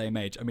still the same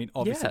age. I mean,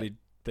 obviously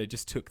they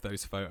just took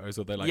those photos,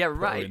 or they put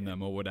her in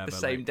them or whatever. The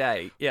same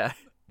day, yeah.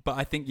 But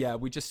I think,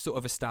 we're just sort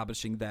of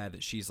establishing there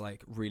that she's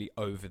like really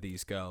over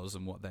these girls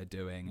and what they're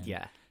doing.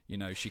 And, you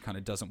know, she kind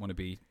of doesn't want to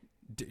be,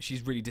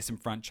 she's really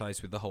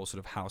disenfranchised with the whole sort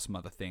of house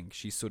mother thing.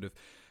 She's sort of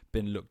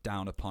been looked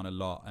down upon a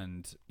lot,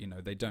 and, you know,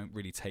 they don't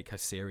really take her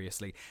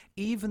seriously.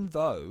 Even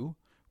though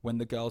when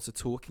the girls are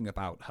talking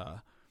about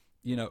her,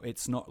 you know,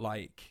 it's not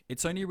like,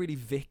 it's only really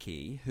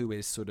Vicky who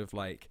is sort of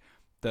like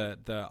the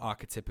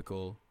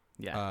archetypical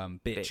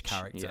bitch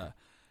character.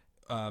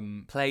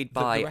 Played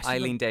by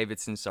Eileen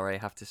Davidson, sorry, I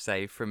have to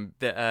say, from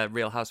the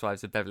Real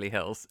Housewives of Beverly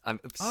Hills.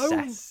 I'm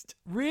obsessed.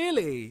 Oh,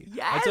 really?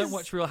 Yes! I don't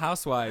watch Real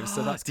Housewives,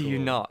 so that's cool. Do you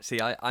not? See,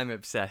 I'm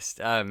obsessed.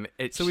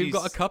 So we've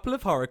got a couple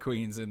of horror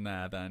queens in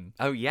there, then.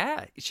 Oh,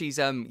 yeah. She's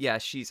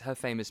her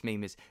famous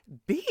meme is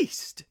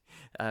Beast.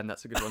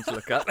 That's a good one to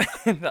look up.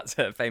 That's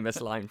her famous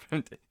line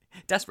from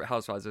Desperate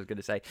Housewives, I was going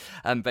to say.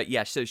 But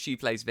yeah, so she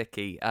plays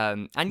Vicky.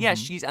 And yeah,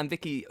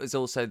 Vicky is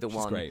also the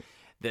one great.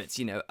 That's,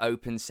 you know,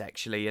 open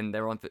sexually, and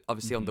they're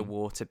obviously on the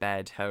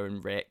waterbed, her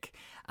and Rick.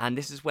 And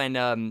this is when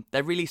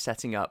they're really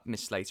setting up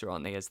Miss Slater,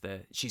 aren't they, as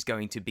she's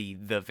going to be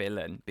the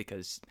villain,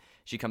 because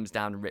she comes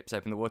down and rips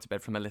open the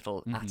waterbed from a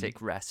little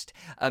attic rest.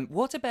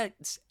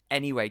 Waterbeds,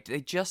 anyway, they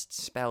just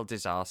spell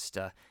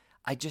disaster.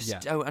 I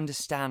just don't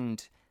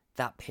understand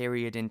that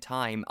period in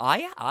time.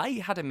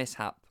 I had a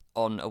mishap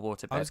on a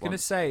waterbed. I was going to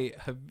say,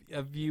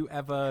 have you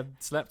ever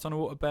slept on a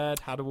waterbed,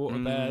 had a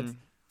waterbed?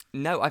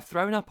 No, I've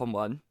thrown up on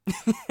one.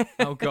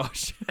 Oh,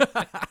 gosh.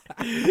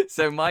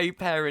 So my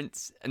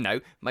friend's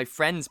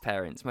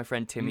parents, my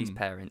friend Timmy's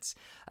parents,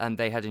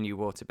 they had a new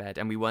waterbed,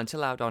 and we weren't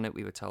allowed on it,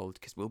 we were told,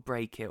 because we'll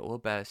break it or we'll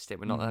burst it.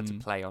 We're not allowed to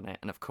play on it.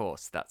 And of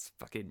course, that's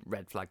fucking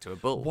red flag to a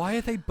bull. Why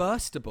are they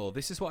burstable?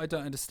 This is what I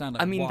don't understand.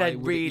 Like, I mean, they're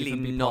really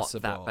not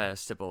possible? that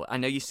burstable. I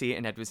know you see it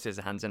in Edward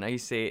Scissorhands. I know you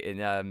see it in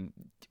Elm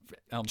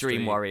Dream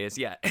Street. Warriors.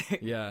 Yeah.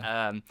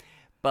 Yeah.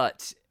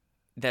 But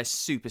they're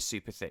super,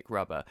 super thick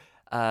rubber.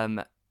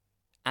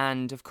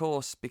 And of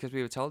course, because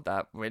we were told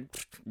that, we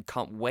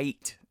can't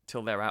wait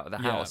till they're out of the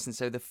house. And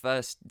so the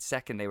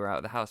second they were out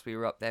of the house, we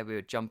were up there, we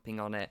were jumping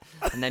on it,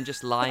 and then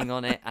just lying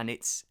on it. And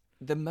it's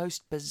the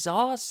most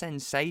bizarre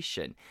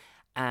sensation.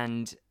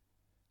 And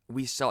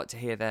we start to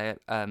hear their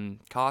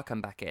car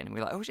come back in, and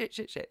we're like, oh,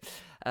 shit.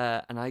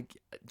 And I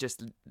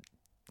just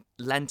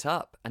leant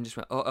up and just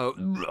went,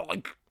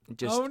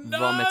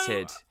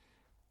 vomited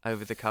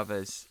over the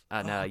covers.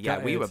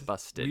 And we were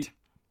busted.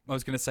 I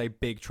was going to say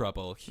big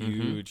trouble,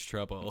 huge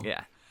trouble.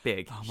 Yeah,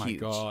 big, oh my huge.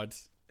 God.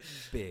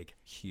 Big,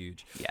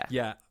 huge. Yeah.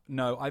 Yeah,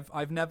 no,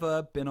 I've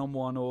never been on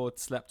one or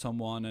slept on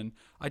one, and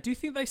I do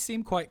think they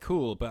seem quite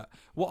cool, but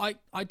what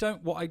I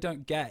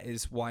don't get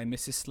is why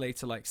Mrs.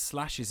 Slater like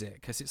slashes it,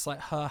 because it's like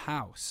her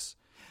house.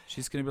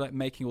 She's going to be like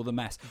making all the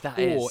mess.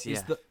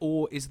 Is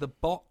the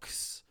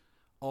box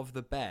of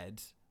the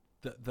bed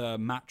that the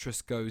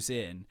mattress goes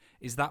in,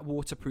 is that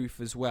waterproof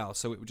as well,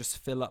 so it would just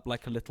fill up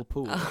like a little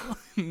pool?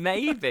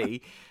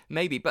 Maybe.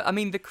 But I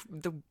mean, the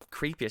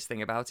creepiest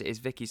thing about it is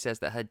Vicky says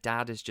that her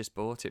dad has just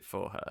bought it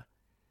for her.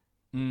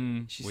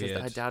 She says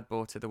that her dad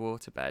bought her the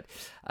waterbed. But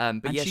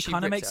and yeah, she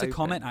kind of makes a open.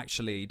 comment,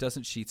 actually,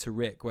 doesn't she, to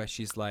Rick, where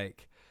she's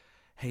like,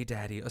 hey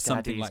daddy, or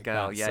something Daddy's like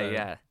girl. that. Yeah, So,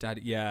 yeah.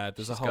 Daddy, yeah.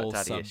 There's She's a whole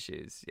got daddy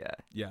issues.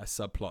 Yeah.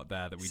 subplot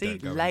there that we See,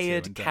 don't go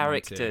layered into and don't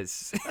want to.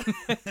 characters.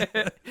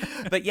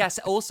 But yes,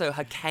 also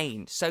her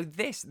cane. So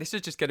this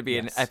is just going to be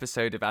an Yes.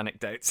 episode of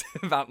anecdotes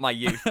about my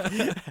youth.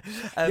 Yeah,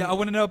 I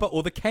want to know about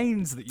all the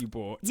canes that you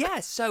bought. Yeah,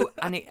 so,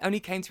 and it only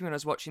came to me when I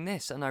was watching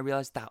this, and I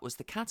realised that was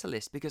the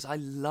catalyst, because I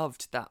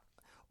loved that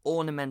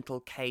ornamental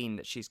cane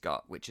that she's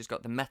got, which has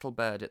got the metal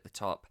bird at the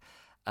top,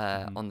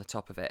 on the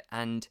top of it,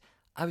 and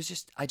I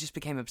just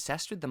became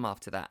obsessed with them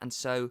after that. And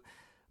so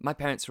my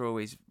parents were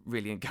always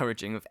really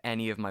encouraging of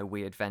any of my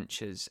weird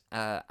ventures,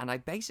 and I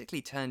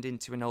basically turned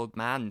into an old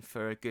man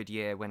for a good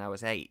year when I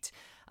was 8,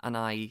 and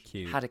I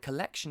had a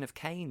collection of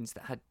canes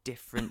that had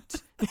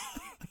different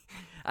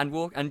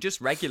and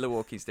just regular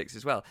walking sticks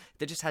as well.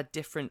 They just had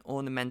different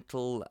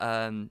ornamental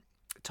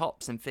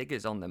tops and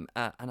figures on them,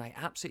 and I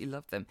absolutely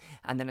loved them.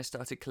 And then I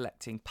started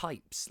collecting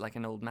pipes, like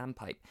an old man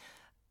pipe,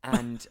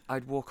 and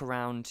I'd walk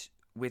around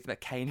with a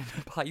cane and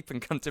a pipe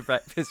and come to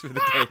breakfast with a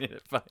cane and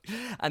a pipe.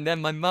 And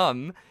then my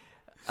mum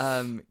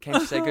came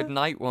to say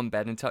goodnight one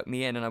bed and tucked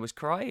me in, and I was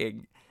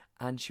crying.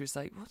 And she was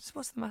like,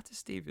 "What's the matter,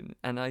 Stephen?"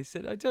 And I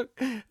said, "I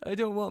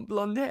don't want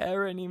blonde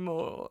hair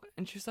anymore."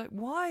 And she was like,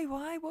 "Why?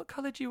 What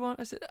colour do you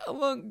want?" I said, "I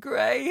want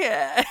grey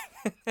hair."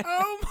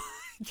 Oh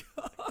my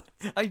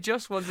god! I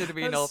just wanted to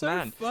be an old man.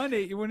 That's so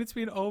funny. You wanted to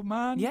be an old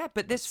man? Yeah,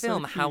 but this That's so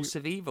film, cute. House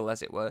of Evil,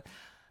 as it were,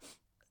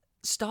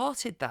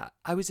 started that.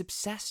 I was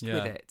obsessed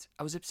with it.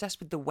 I was obsessed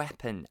with the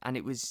weapon, and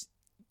it was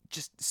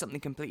just something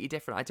completely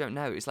different. I don't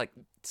know. It was like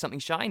something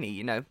shiny,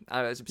 you know?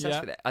 I was obsessed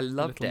with it. I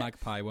loved Little it.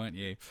 magpie, weren't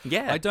you?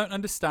 Yeah. I don't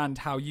understand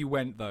how you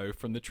went, though,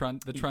 from the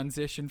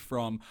transition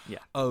from,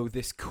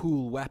 this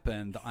cool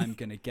weapon that I'm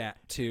going to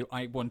get to,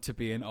 I want to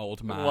be an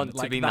old man. Want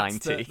to be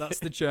 90. That's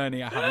the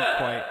journey I haven't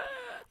quite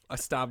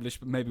established,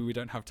 but maybe we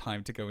don't have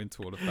time to go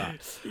into all of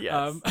that.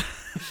 Yes.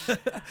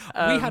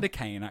 We had a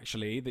cane,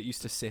 actually, that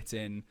used to sit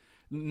in.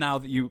 Now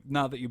that you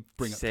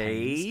bring up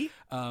canes,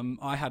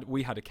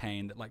 we had a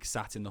cane that like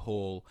sat in the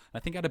hall. I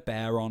think it had a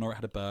bear on, or it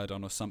had a bird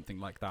on, or something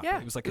like that. Yeah,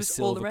 but it was like it was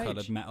a all the silver-colored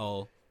rage.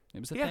 metal.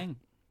 It was a thing.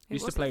 I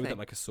used to was play a with it thing.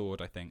 like a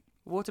sword, I think.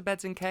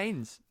 Waterbeds and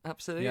canes,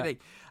 absolutely.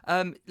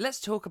 Let's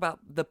talk about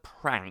the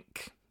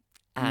prank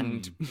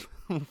and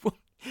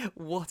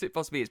what it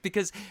possibly is,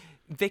 because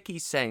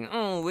Vicky's saying,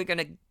 "Oh, we're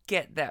gonna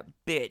get that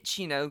bitch,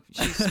 you know,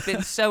 she's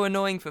been so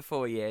annoying for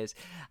 4 years,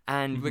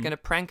 and we're gonna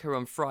prank her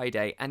on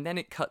Friday." And then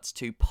it cuts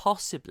to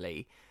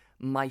possibly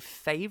my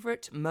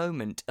favourite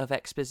moment of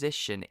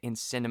exposition in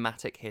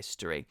cinematic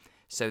history.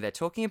 So they're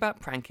talking about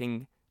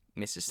pranking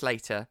Mrs.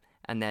 Slater,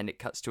 and then it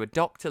cuts to a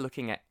doctor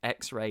looking at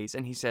x-rays,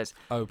 and he says,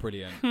 "Oh,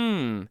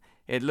 brilliant.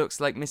 It looks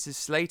like Mrs.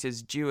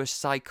 Slater's due a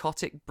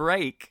psychotic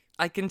break.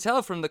 I can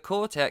tell from the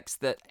cortex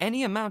that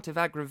any amount of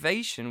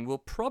aggravation will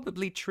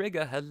probably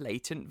trigger her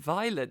latent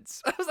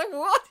violence." I was like,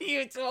 what are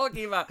you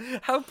talking about?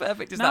 How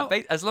perfect is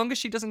that? As long as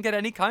she doesn't get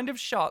any kind of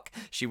shock,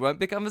 she won't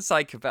become a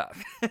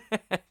psychopath.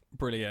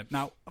 Brilliant.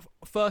 Now,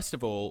 first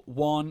of all,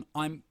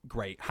 I'm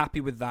great.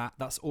 Happy with that.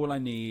 That's all I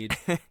need.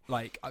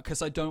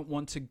 Because I don't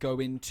want to go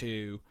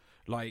into...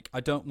 I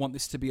don't want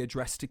this to be a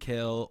Dress to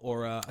Kill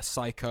or a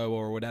Psycho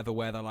or whatever,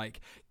 where they're,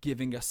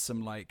 giving us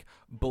some,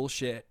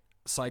 bullshit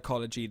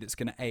psychology that's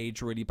going to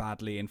age really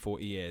badly in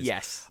 40 years.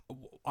 Yes.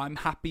 I'm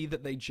happy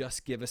that they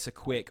just give us a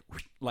quick,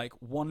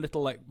 one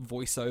little,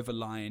 voiceover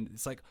line.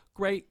 It's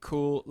great,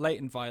 cool,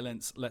 latent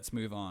violence, let's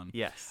move on.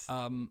 Yes.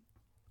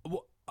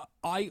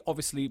 I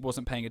obviously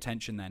wasn't paying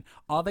attention then.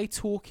 Are they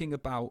talking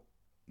about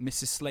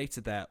Mrs.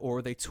 Slater there, or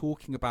are they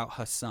talking about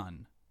her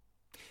son?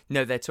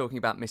 No, they're talking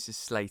about Mrs.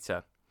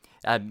 Slater.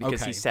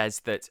 Because he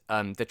says that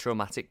the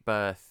traumatic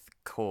birth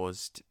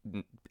caused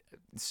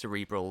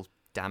cerebral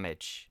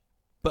damage.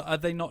 But are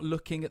they not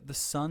looking at the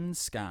sun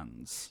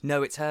scans?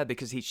 No, it's her,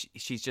 because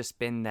she's just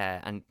been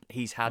there, and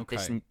he's had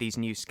these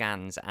new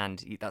scans,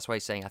 and that's why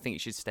he's saying, "I think you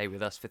should stay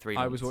with us for 3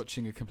 months." I was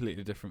watching a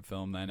completely different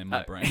film then in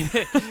my brain.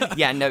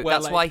 Yeah, no,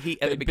 that's why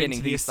he, at the they'd been beginning,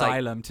 to the he's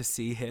asylum to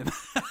see him.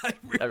 I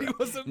really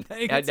wasn't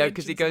paying attention. No,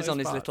 because he goes to on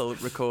those his parts. little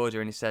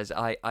recorder and he says,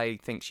 I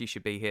think she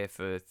should be here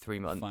for 3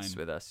 months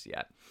with us.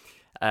 Yeah.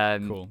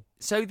 Cool.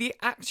 So the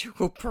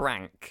actual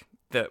prank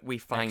that we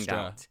find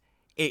out,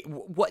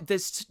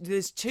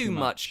 there's too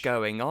much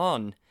going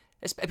on.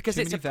 Because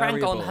it's a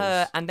prank on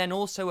her, and then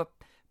also a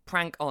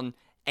prank on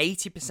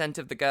 80%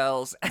 of the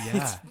girls.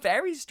 Yeah. It's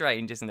very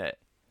strange, isn't it?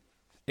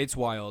 It's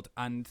wild,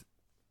 and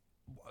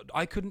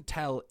I couldn't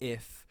tell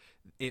if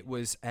it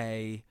was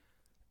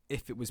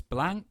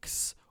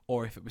blanks,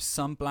 or if it was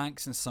some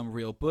blanks and some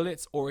real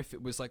bullets, or if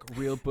it was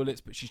real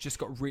bullets, but she's just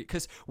got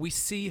because we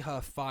see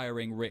her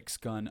firing Rick's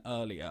gun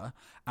earlier,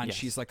 and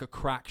she's a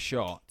crack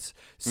shot,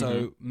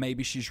 so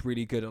maybe she's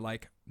really good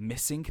at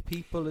missing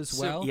people as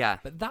well. Yeah,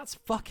 but that's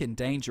fucking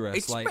dangerous.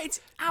 It's outrageous.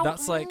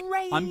 That's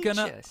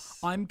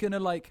I'm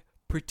gonna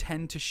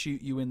pretend to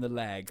shoot you in the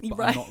leg, but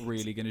I'm not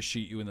really gonna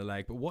shoot you in the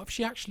leg. But what if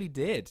she actually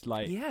did?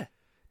 Yeah.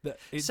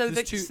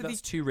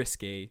 That's too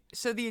risky.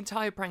 So the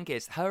entire prank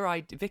is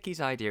Vicky's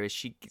idea is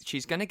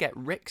she's going to get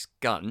Rick's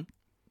gun,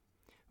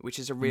 which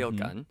is a real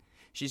gun.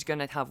 She's going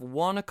to have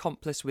one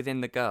accomplice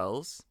within the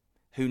girls,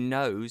 who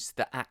knows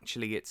that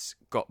actually it's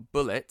got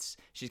bullets.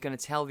 She's going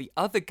to tell the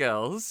other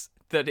girls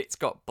that it's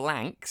got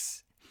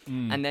blanks.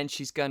 And then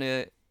she's going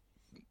to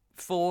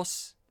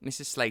force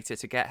Mrs. Slater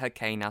to get her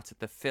cane out of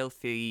the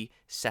filthy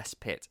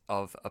cesspit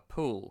of a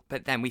pool.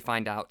 But then we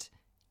find out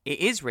it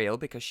is real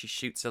because she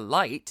shoots a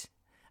light,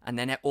 and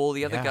then all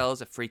the other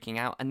girls are freaking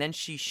out. And then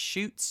she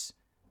shoots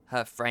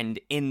her friend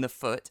in the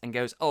foot and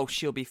goes, oh,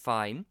 she'll be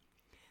fine.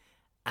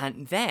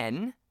 And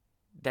then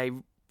they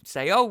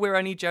say, oh, we're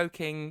only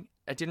joking.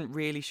 I didn't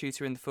really shoot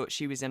her in the foot.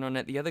 She was in on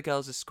it. The other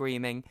girls are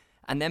screaming.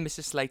 And then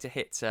Mrs. Slater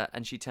hits her,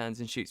 and she turns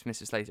and shoots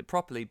Mrs. Slater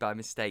properly by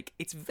mistake.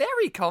 It's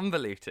very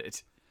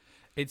convoluted.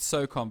 It's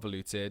so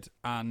convoluted,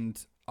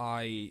 and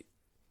I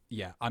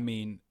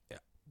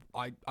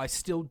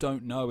still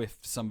don't know if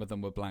some of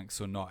them were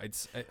blanks or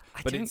not. I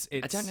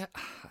don't know.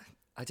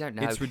 I don't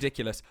know. It's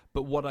ridiculous.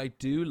 But what I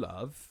do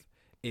love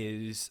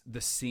is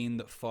the scene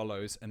that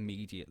follows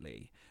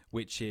immediately,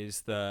 which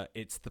is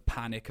it's the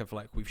panic of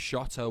like, we've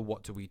shot her,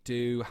 what do we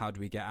do? How do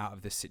we get out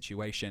of this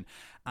situation?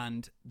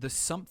 And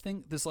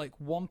there's like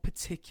one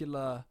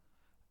particular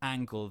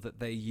angle that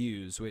they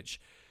use, which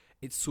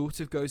it sort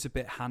of goes a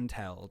bit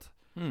handheld.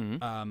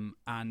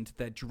 And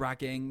they're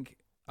dragging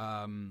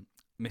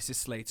Mrs.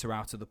 Slater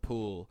out of the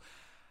pool.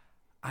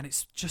 And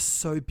it's just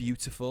so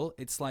beautiful.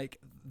 It's like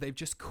they've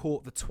just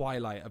caught the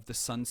twilight of the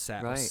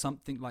sunset or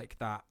something like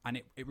that. And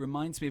it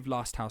reminds me of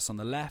Last House on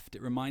the Left.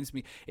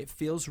 It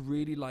feels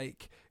really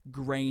like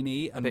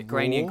grainy and a bit raw.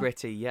 Grainy and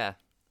gritty, yeah.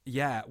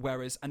 Yeah,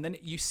 and then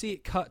you see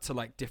it cut to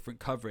like different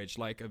coverage,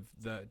 like of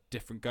the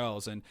different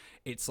girls, and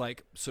it's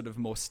like sort of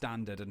more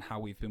standard and how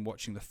we've been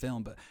watching the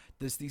film. But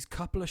there's these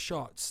couple of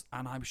shots,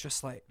 and I was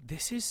just like,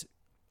 this is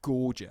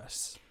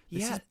gorgeous.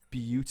 This is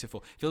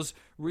beautiful. Feels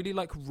really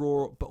like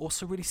raw, but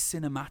also really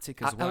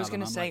cinematic as well. I was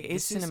going to say, it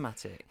is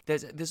cinematic.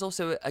 There's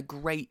also a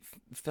great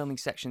filming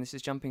section. This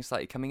is jumping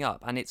slightly coming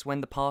up, and it's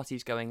when the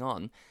party's going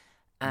on,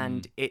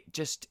 and it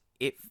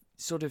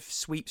sort of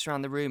sweeps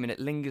around the room, and it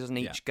lingers on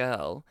each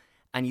girl,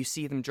 and you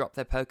see them drop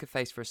their poker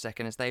face for a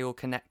second as they all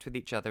connect with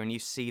each other, and you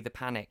see the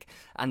panic,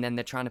 and then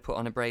they're trying to put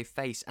on a brave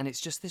face, and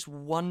it's just this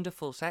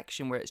wonderful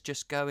section where it's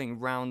just going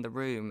round the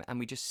room, and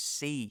we just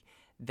see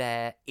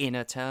their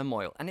inner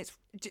turmoil, and it's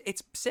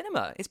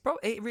cinema.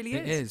 It really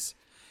is.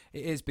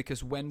 It is,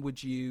 because when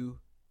would you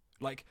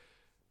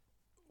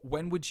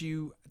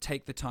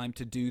take the time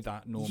to do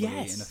that normally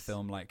in a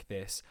film like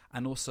this?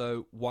 And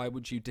also, why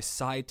would you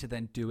decide to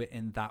then do it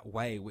in that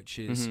way, which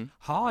is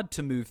hard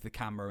to move the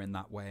camera in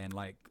that way, and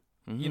like,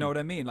 you know what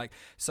I mean? Like,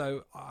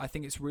 so I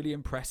think it's really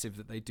impressive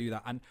that they do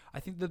that. And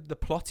I think the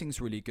plotting's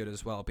really good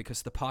as well,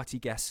 because the party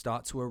guests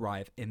start to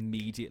arrive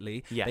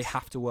immediately. Yes. They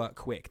have to work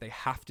quick. They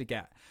have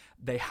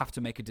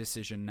to make a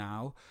decision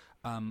now.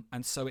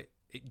 And so it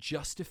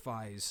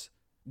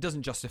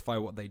doesn't justify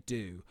what they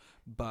do,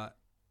 but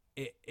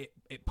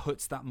it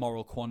puts that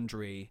moral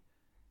quandary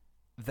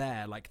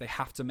there. Like, they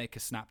have to make a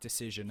snap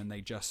decision, and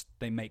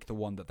they make the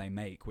one that they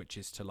make, which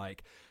is to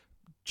like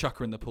chuck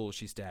her in the pool,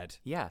 she's dead.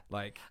 Yeah.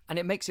 Like, and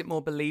it makes it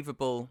more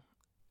believable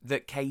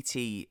that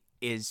Katie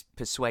is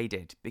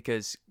persuaded,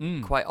 because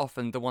quite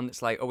often the one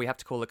that's like, oh, we have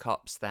to call the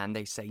cops, then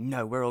they say,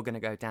 no, we're all going to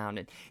go down.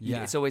 And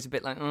it's always a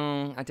bit like,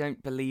 I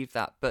don't believe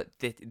that. But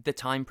the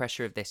time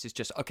pressure of this is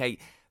just, okay,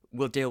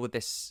 we'll deal with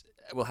this.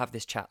 We'll have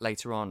this chat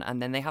later on.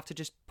 And then they have to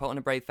just put on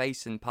a brave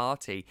face and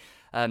party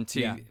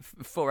to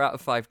 4 out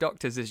of 5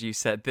 Doctors, as you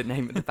said, the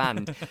name of the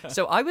band.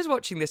 So I was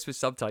watching this with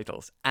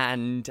subtitles,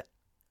 and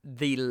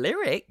the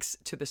lyrics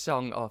to the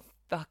song are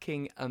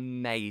fucking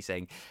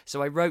amazing.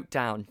 So I wrote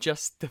down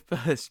just the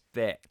first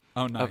bit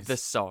of the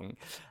song.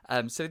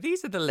 So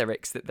these are the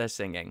lyrics that they're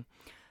singing.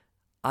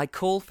 I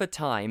call for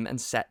time and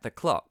set the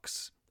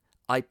clocks.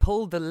 I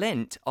pull the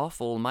lint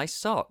off all my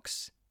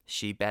socks.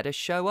 She better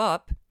show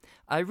up.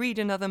 I read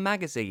another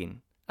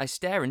magazine. I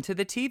stare into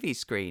the TV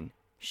screen.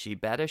 She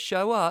better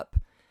show up.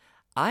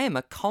 I am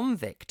a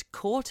convict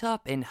caught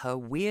up in her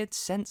weird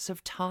sense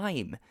of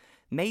time.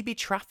 Maybe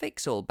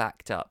traffic's all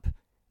backed up.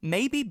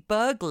 Maybe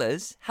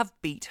burglars have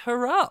beat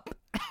her up.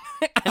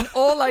 And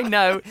all I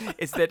know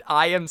is that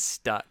I am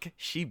stuck.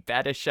 She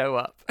better show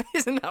up.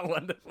 Isn't that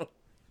wonderful?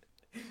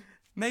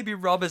 Maybe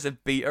robbers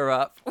have beat her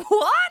up.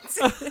 What?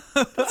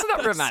 That's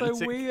not romantic.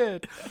 So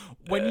weird.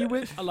 When you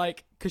were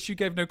like, because you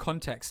gave no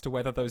context to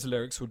whether those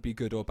lyrics would be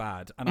good or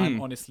bad, and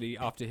I'm honestly,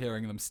 after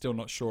hearing them, still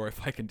not sure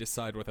if I can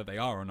decide whether they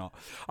are or not.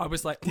 I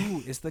was like,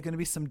 ooh, is there going to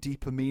be some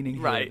deeper meaning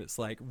here that's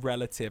like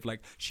relative? Like,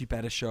 she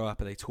better show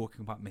up. Are they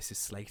talking about Mrs.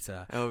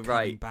 Slater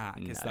coming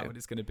back? No. Is that what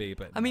it's going to be?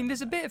 But I mean,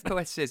 there's a bit of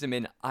poeticism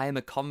in I am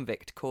a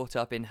convict caught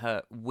up in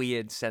her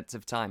weird sense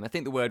of time. I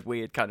think the word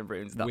weird kind of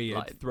ruins that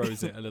line.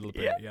 Throws it a little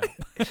bit, yeah.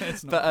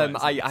 But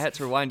I had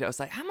to rewind it. I was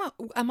like,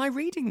 am I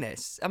reading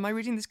this? Am I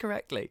reading this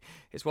correctly?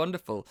 It's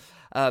wonderful.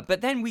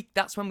 But then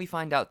that's when we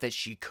find out that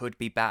she could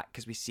be back,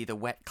 because we see the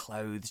wet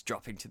clothes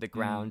dropping to the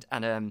ground,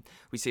 and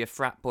we see a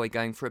frat boy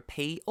going for a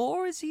pee.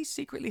 Or is he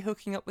secretly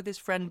hooking up with his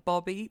friend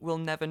Bobby? We'll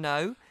never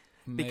know.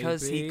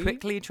 Because he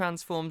quickly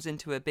transforms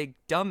into a big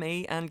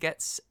dummy and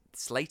gets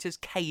Slater's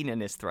cane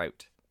in his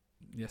throat.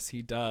 Yes,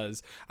 he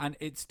does. And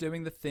it's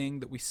doing the thing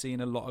that we see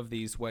in a lot of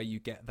these where you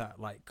get that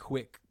like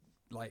quick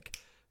like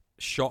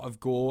shot of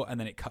gore and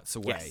then it cuts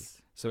away.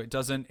 Yes. So it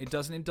doesn't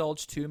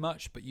indulge too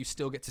much, but you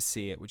still get to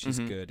see it, which is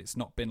good. It's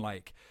not been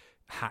like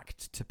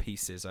hacked to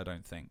pieces, I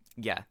don't think.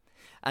 Yeah.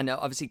 And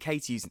obviously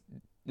Katie's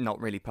not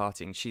really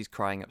partying. She's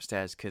crying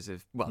upstairs because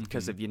of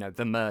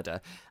the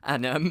murder.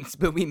 And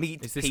but we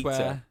meet Is this Peter.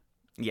 where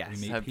Yes,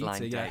 we meet her Peter,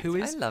 blind date. who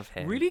is I love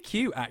him. really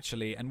cute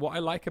actually. And what I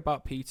like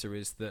about Peter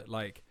is that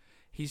like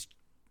he's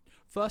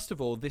first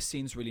of all, this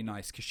scene's really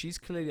nice because she's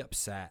clearly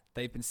upset.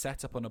 They've been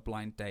set up on a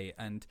blind date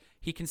and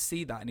he can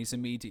see that and he's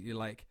immediately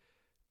like,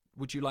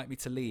 would you like me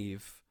to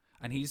leave?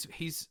 And he's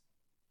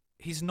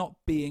not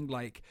being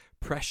like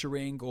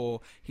pressuring or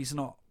he's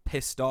not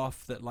pissed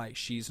off that like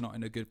she's not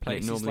in a good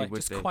place. He's like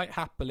just quite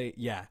happily,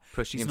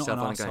 pushing he's himself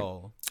not an on,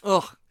 asshole.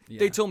 Going, oh,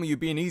 they told me you'd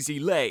be an easy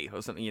lay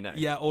or something, you know.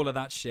 Yeah, all of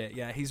that shit.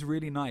 Yeah, he's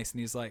really nice and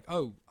he's like,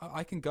 oh,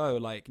 I can go.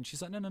 Like, and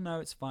she's like, no,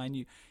 it's fine.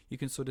 You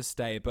can sort of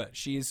stay. But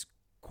she is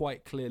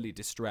quite clearly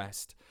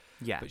distressed.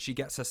 Yeah. But she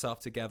gets herself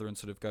together and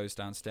sort of goes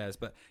downstairs.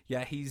 But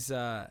yeah, he's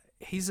a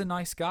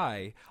nice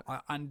guy.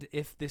 And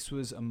if this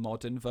was a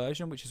modern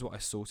version, which is what I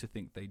sort of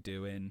think they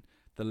do in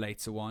the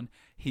later one,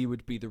 he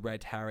would be the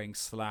red herring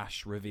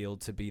 / revealed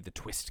to be the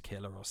twist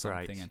killer or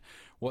something. Right. And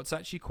what's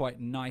actually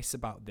quite nice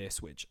about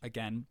this, which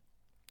again,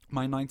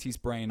 my 90s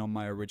brain on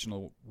my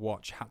original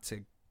watch had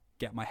to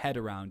get my head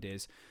around,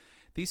 is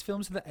these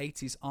films of the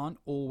 80s aren't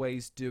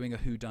always doing a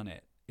whodunit.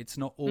 It's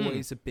not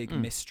always a big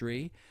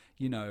mystery.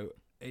 You know,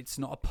 it's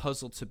not a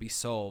puzzle to be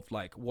solved.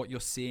 Like, what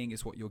you're seeing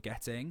is what you're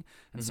getting.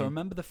 And so I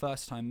remember the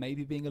first time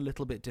maybe being a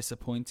little bit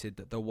disappointed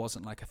that there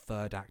wasn't like a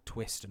third act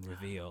twist and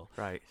reveal.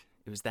 Right.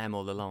 It was them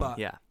all along. But,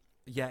 yeah.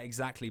 Yeah,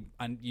 exactly.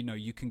 And, you know,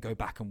 you can go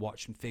back and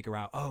watch and figure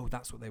out, oh,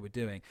 that's what they were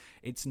doing.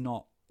 It's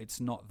not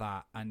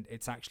that. And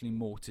it's actually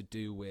more to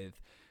do with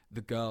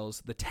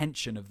the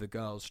tension of the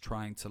girls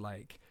trying to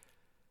like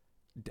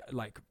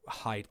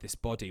hide this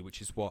body,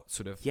 which is what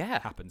sort of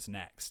happens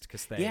next.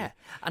 Because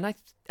and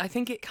I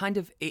think it kind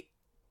of it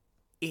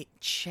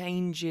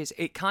changes.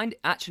 It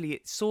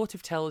sort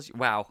of tells you.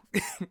 Wow,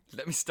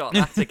 let me start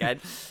that again.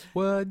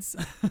 Words.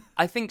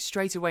 I think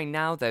straight away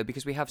now though,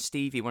 because we have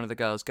Stevie, one of the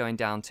girls, going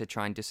down to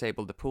try and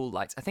disable the pool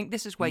lights. I think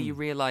this is where you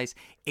realise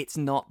it's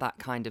not that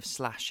kind of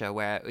slasher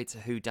where it's a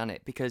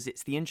whodunit, because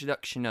it's the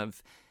introduction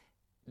of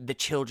the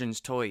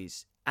children's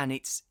toys, and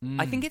it's.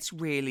 I think it's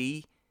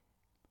really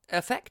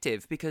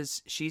effective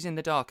because she's in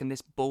the dark and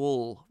this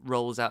ball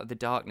rolls out of the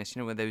darkness,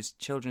 you know, with those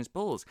children's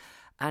balls,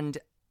 and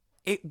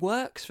it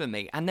works for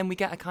me. And then we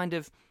get a kind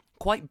of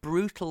quite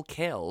brutal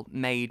kill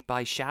made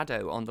by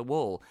Shadow on the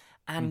wall,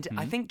 and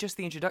I think just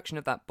the introduction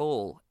of that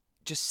ball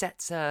just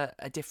sets a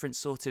different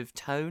sort of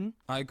tone.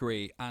 I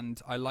agree, and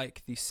I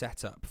like the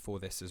setup for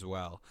this as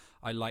well.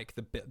 I like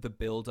the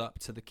build up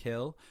to the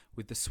kill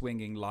with the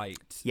swinging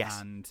light,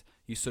 and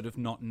you sort of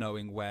not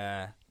knowing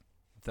where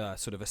the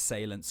sort of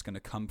assailant's going to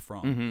come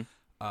from.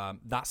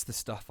 That's the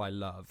stuff I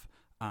love,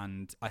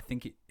 and I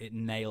think it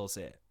nails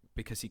it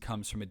because he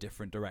comes from a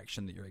different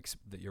direction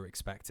that you're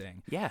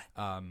expecting. Yeah.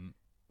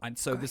 And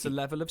so there's a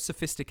level of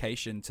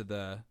sophistication to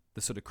the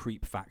sort of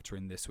creep factor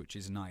in this, which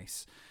is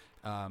nice.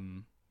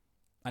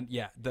 And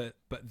yeah, the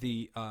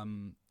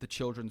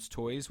children's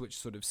toys, which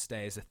sort of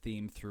stay as a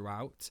theme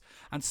throughout,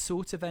 and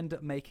sort of end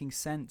up making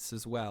sense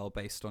as well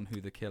based on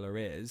who the killer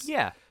is.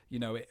 Yeah, you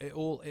know, it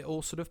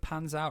all sort of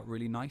pans out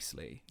really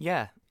nicely.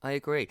 Yeah, I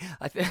agree.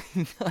 I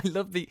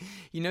love the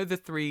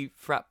three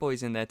frat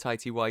boys in their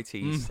tighty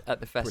whities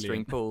at the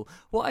festering pool.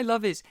 What I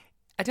love is,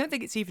 I don't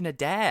think it's even a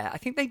dare. I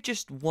think they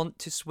just want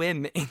to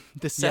swim in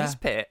the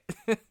cesspit.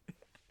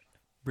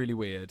 Really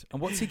weird.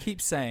 And what's he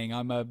keep saying?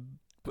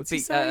 What's he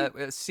saying?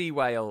 Sea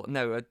whale.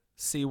 No, a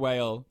sea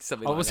whale.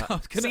 Something like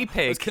that. Sea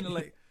pig. I was gonna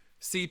like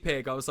sea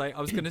pig. I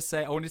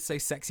wanted to say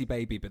sexy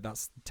baby, but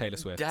that's Taylor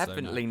Swift.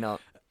 Definitely not.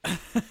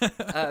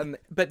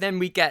 But then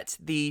we get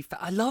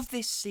I love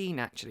this scene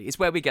actually. It's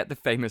where we get the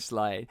famous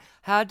line.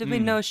 How do we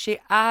know she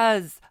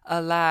is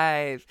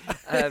alive?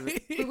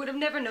 We would have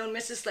never known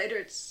Mrs.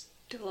 Slater's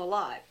still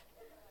alive.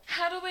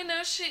 How do we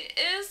know she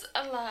is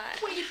alive?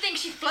 What do you think?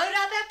 She floated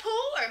out that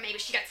pool? Or maybe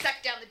she got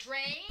sucked down the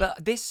drain?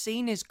 But this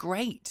scene is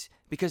great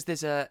because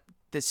there's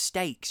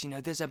stakes, you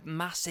know, there's a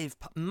massive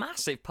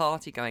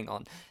party going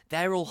on.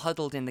 They're all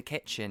huddled in the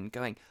kitchen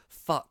going,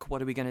 fuck, what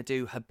are we going to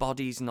do? Her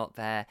body's not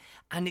there.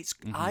 And it's,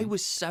 I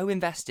was so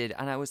invested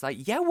and I was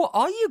like, yeah, what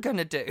are you going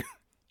to do?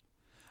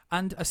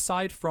 And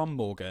aside from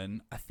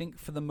Morgan, I think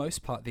for the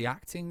most part, the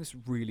acting's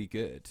really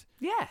good.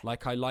 Yeah.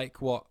 Like I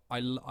like what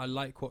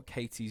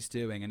Katie's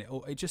doing, and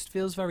it just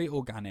feels very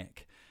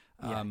organic.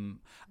 Yeah.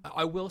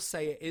 I will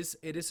say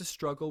it is a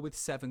struggle with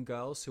 7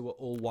 girls who are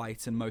all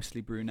white and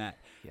mostly brunette,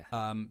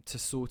 to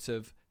sort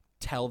of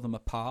tell them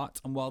apart.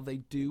 And while they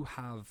do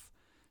have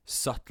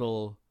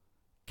subtle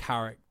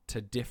character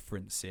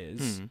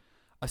differences,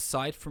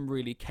 aside from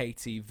really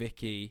Katie,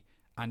 Vicky,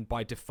 and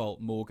by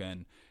default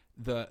Morgan,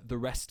 the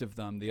rest of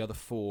them, the other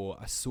 4,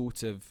 are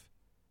sort of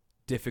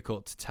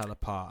difficult to tell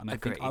apart. And I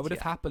think I would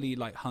have happily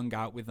like hung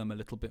out with them a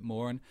little bit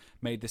more and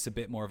made this a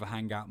bit more of a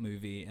hangout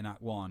movie in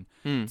Act 1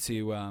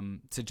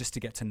 to just to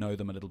get to know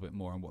them a little bit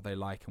more and what they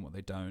like and what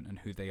they don't and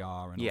who they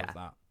are and all of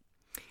that.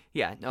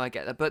 Yeah, no, I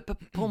get that.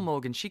 But Paul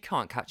Morgan, she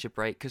can't catch a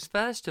break because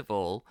first of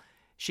all,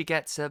 she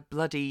gets a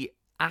bloody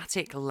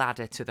attic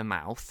ladder to the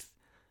mouth,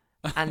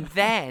 and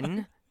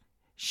then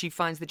she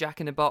finds the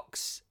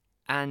Jack-in-the-Box,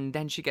 and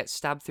then she gets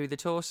stabbed through the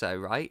torso.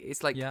 Right?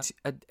 It's like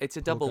it's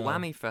a double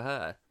whammy for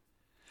her.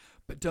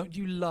 But don't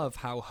you love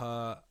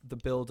how the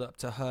build up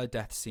to her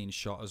death scene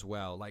shot as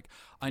well? Like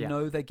I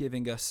know they're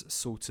giving us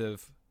sort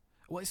of,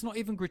 well, it's not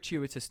even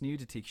gratuitous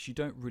nudity because you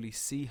don't really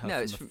see her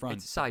from the front.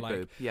 It's side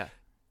boob. Yeah.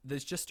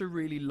 There's just a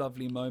really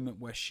lovely moment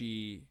where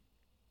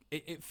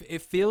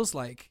it feels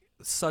like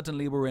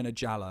suddenly we're in a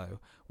giallo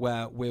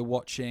where we're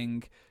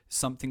watching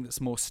something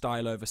that's more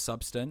style over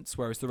substance,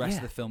 whereas the rest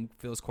of the film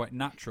feels quite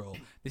natural.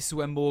 This is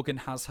where Morgan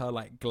has her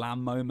like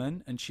glam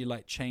moment, and she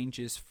like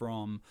changes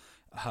from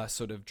her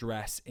sort of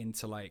dress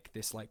into like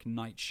this like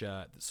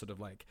nightshirt that's sort of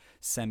like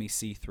semi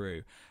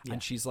see-through,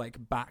 and she's like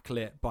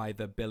backlit by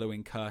the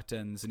billowing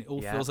curtains, and it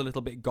all feels a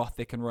little bit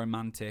gothic and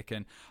romantic,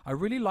 and I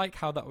really like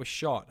how that was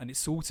shot, and it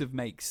sort of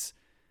makes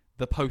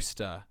the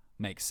poster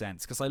make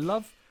sense because I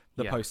love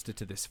the poster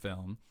to this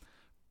film,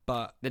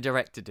 but the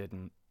director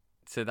didn't.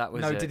 So that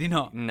was did he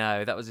not?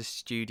 No, that was a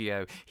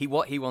studio.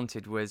 What he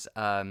wanted was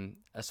a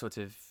sort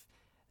of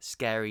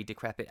scary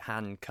decrepit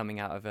hand coming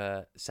out of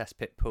a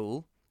cesspit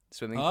pool.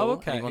 Swimming pool.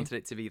 Okay. And he wanted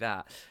it to be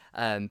that.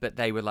 But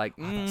they were like,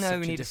 no,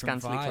 we need a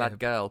scantily clad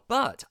girl.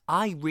 But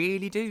I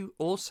really do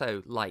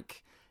also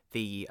like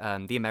the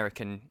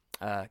American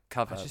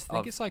cover. I just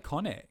think it's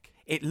iconic.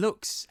 It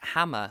looks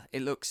Hammer.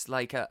 It looks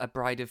like a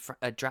Bride of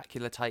a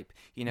Dracula type.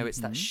 You know, it's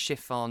that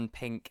chiffon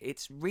pink.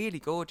 It's really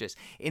gorgeous.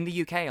 In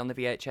the UK on the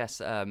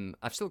VHS,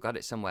 I've still got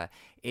it somewhere.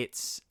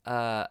 It's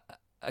a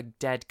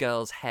dead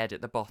girl's head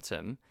at the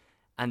bottom,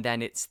 and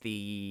then it's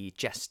the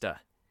jester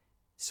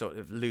sort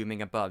of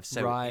looming above,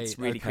 so it's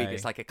really creepy.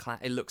 It's like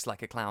it looks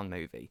like a clown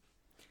movie.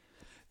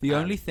 The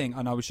only thing,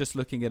 and I was just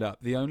looking it up,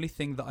 the only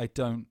thing that I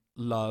don't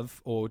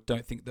love or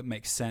don't think that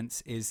makes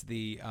sense is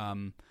the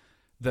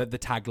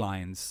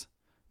taglines.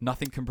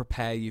 Nothing can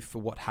prepare you for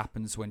what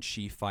happens when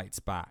she fights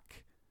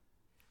back.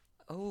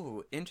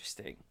 Oh,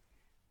 interesting.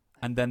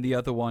 And then the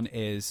other one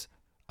is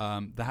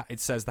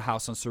it says the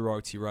house on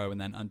Sorority Row, and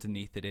then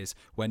underneath it is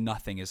where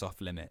nothing is off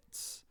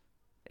limits.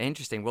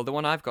 Interesting. Well, the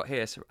one I've got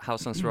here,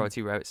 House on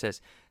Sorority Row, it says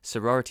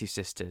sorority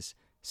sisters,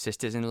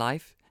 sisters in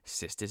life,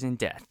 sisters in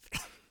death.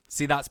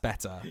 See, that's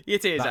better.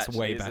 It is. That's actually,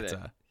 way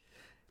better.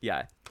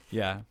 Yeah.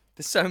 Yeah.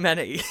 There's so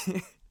many.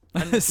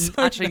 And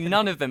actually,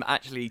 none of them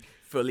actually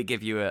fully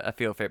give you a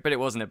feel for it. But it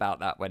wasn't about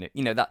that when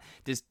that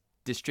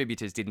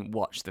distributors didn't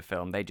watch the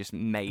film. They just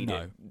made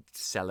it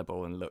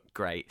sellable and look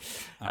great.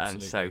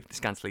 So the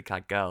scantily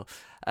clad girl.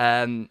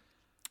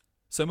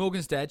 So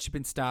Morgan's dead. She's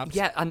been stabbed.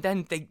 Yeah, and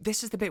then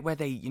this is the bit where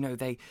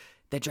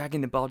they're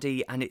dragging the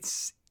body, and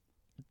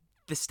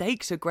the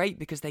stakes are great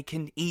because they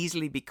can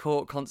easily be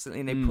caught constantly,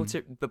 and they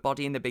put the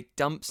body in the big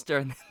dumpster,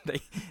 and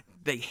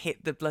they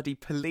hit the bloody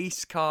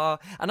police car,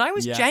 and I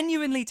was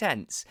genuinely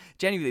tense,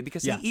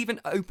 because he even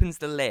opens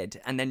the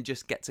lid and then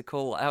just gets a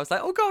call. I was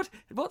like, oh god,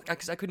 what?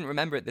 Because I couldn't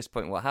remember at this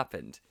point what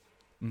happened.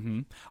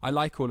 I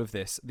like all of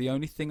this. The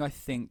only thing I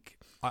think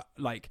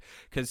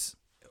because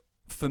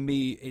for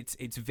me,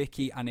 it's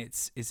Vicky and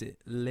is it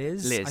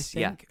Liz? I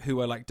think,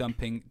 who are like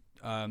dumping,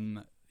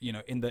 in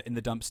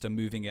the dumpster,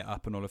 moving it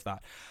up and all of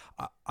that.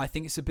 I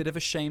think it's a bit of a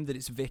shame that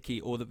it's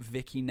Vicky, or that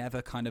Vicky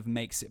never kind of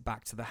makes it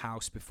back to the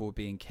house before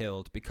being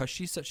killed, because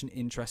she's such an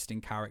interesting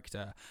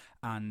character,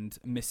 and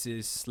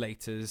Mrs.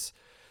 Slater's.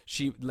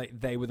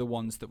 They were the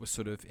ones that were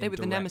sort of in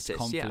direct nemesis,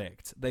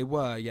 conflict. They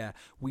were,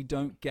 We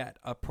don't get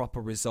a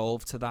proper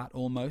resolve to that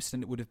almost,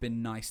 and it would have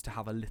been nice to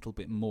have a little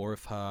bit more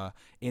of her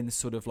in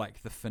sort of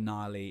like the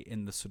finale,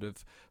 in the sort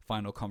of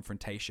final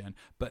confrontation.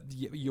 But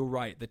you're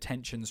right, the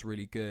tension's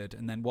really good.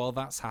 And then while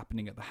that's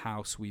happening at the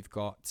house, we've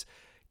got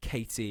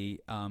Katie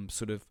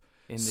sort of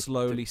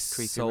slowly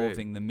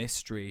solving the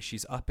mystery.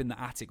 She's up in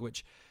the attic,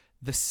 which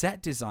the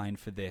set design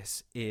for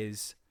this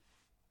is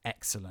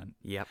excellent.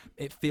 Yep.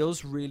 It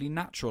feels really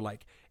natural.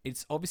 Like,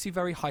 it's obviously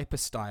very hyper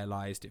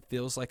stylized. It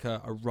feels like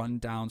a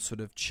rundown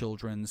sort of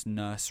children's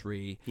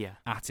nursery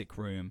attic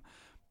room,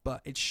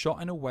 but it's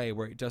shot in a way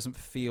where it doesn't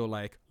feel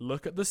like,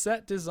 look at the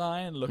set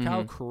design, look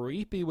how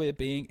creepy we're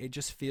being. It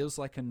just feels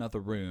like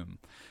another room.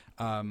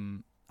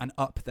 And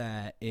up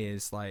there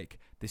is like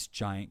this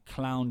giant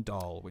clown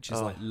doll, which is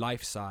like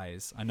life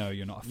size. I know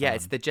you're not a fan. Yeah,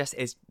 it's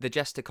the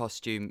jester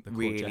costume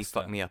really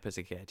fucked me up as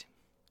a kid.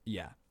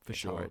 Yeah, for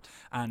sure. Horrid.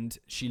 And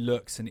she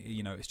looks, and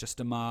it's just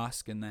a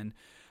mask, and then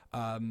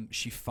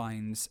she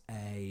finds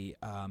a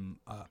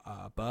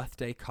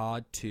birthday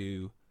card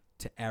to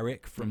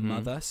Eric from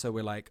Mother. So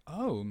we're like,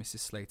 oh, Mrs.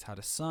 Slate had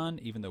a son,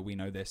 even though we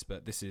know this,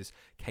 but this is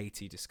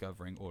Katie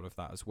discovering all of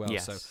that as well.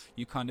 Yes. So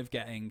you kind of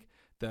getting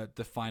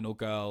the final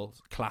girl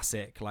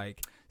classic,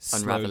 like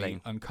unraveling,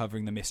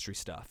 uncovering the mystery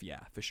stuff. Yeah,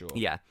 for sure.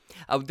 Yeah.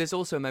 There's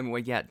also a moment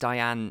where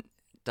Diane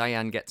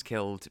Diane gets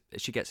killed.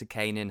 She gets a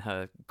cane in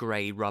her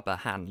grey rubber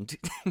hand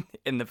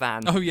in the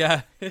van. Oh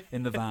yeah,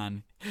 in the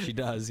van. She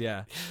does,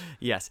 yeah.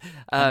 Yes.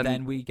 And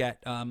then we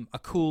get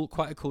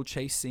quite a cool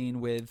chase scene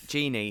with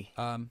Jeannie.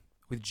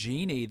 With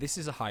Jeannie. This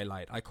is a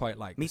highlight. I quite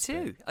like Me this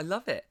too. bit. I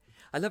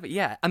love it.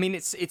 Yeah. I mean,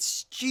 it's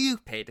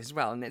stupid as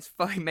well, and it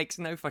makes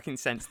no fucking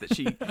sense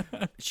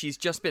that she's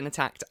just been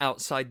attacked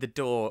outside the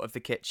door of the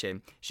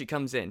kitchen. She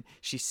comes in,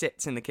 she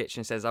sits in the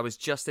kitchen and says, "I was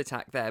just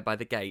attacked there by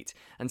the gate."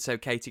 And so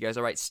Katie goes,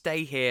 "All right,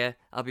 stay here.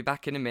 I'll be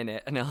back in a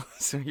minute." And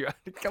what are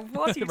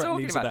you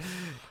talking about?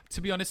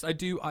 To be honest, I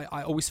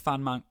always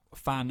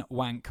fan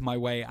wank my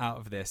way out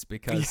of this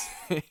because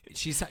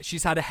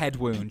she's had a head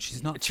wound.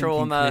 She's not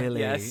trauma. Thinking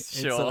clearly. Yes,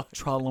 sure. It's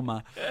a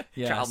trauma.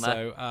 Yeah. Trauma.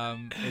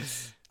 So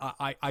it's.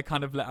 I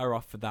kind of let her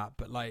off for that,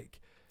 but like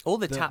all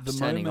the taps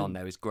turning moment on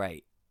though is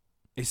great.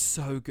 Is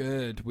so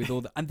good with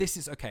all the, and this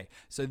is okay.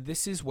 So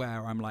this is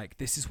where I'm like,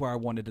 this is where I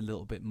wanted a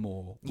little bit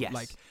more. Yes.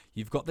 Like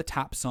you've got the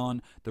taps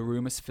on, the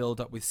room is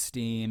filled up with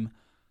steam.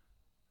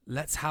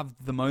 Let's have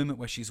the moment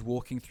where she's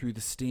walking through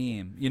the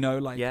steam. You know,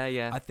 like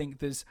yeah. I think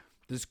there's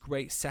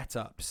great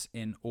setups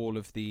in all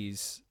of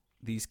these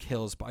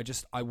kills,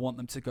 but I want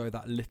them to go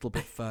that little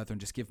bit further and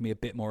just give me a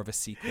bit more of a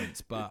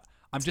sequence. But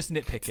I'm just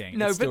nitpicking.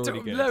 No, it's still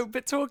really good.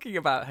 but talking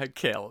about her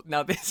kill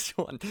now, this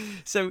one.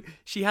 So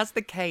she has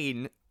the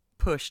cane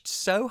pushed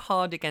so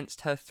hard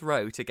against her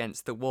throat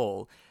against the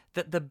wall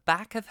that the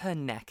back of her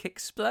neck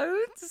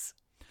explodes.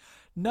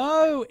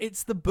 No,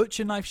 it's the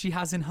butcher knife she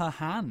has in her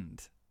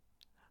hand.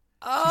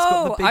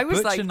 Oh, I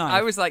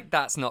knife. was like,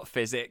 that's not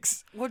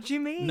physics. What do you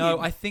mean? No,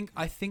 I think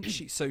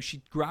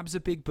she grabs a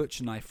big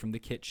butcher knife from the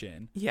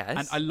kitchen. Yes.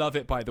 And I love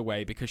it, by the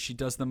way, because she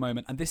does the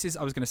moment, and this is,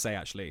 I was going to say,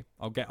 actually,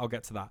 I'll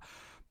get to that.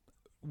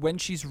 When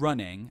she's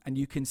running, and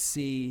you can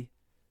see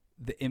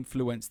the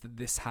influence that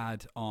this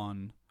had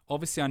on,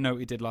 obviously I know what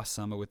we did last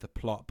summer with the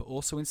plot, but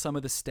also in some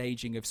of the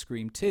staging of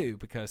Scream 2,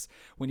 because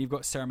when you've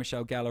got Sarah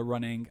Michelle Gellar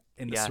running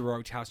in the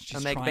sorority house,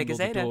 she's trying all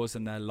the doors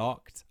and they're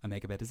locked.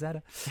 Omega Beta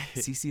Zeta.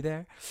 Cece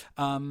there.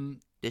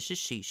 This is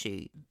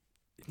Cece.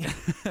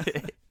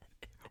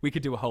 We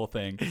could do a whole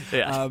thing.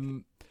 Yeah.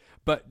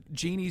 But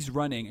Jeannie's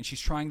running and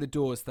she's trying the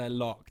doors, they're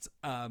locked.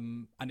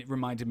 And it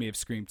reminded me of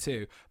Scream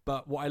 2.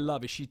 But what I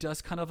love is she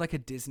does kind of like a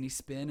Disney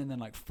spin and then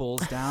like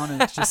falls down,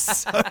 and it's just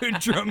so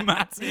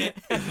dramatic.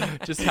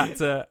 Just had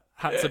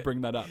to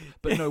bring that up.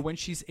 But no, when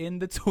she's in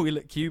the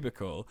toilet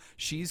cubicle,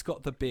 she's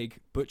got the big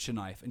butcher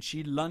knife and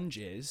she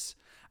lunges,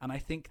 and I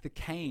think the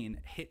cane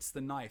hits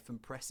the knife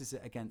and presses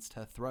it against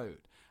her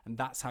throat. And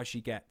that's how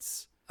she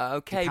gets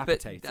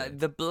decapitated. But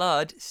the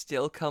blood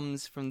still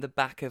comes from the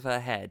back of her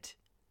head.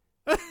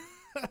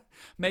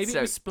 Maybe it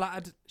was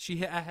splattered. She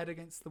hit her head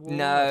against the wall.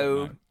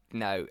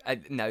 No.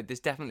 There's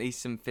definitely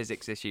some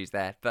physics issues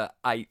there, but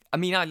I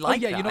mean, I like.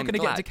 Oh yeah, that. you're not going to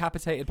get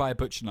decapitated by a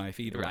butcher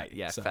knife either. Right?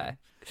 Yeah, so. fair.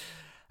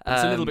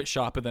 It's a little bit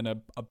sharper than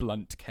a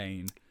blunt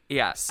cane.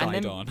 Yeah,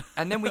 side on.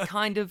 And then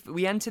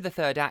we enter the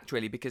third act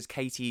really, because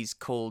Katie's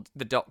called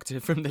the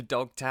doctor from the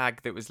dog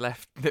tag that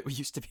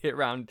used to be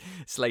around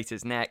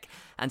Slater's neck,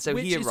 and so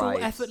he arrives. Which is all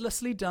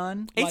effortlessly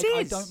done. It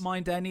is. I don't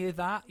mind any of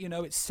that. You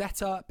know, it's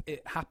set up,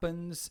 it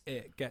happens,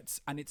 it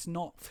gets, and it's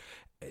not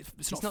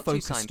not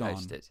focused too on.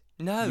 signposted.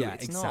 No, yeah,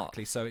 it's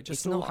exactly. Not. So it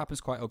just all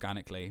happens quite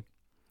organically.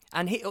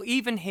 And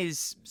even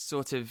his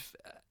sort of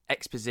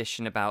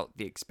exposition about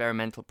the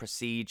experimental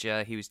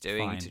procedure he was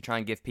doing to try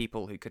and give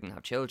people who couldn't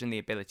have children the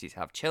ability to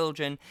have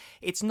children.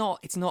 It's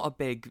not a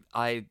big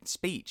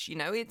speech, you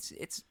know.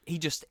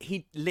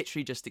 He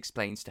literally just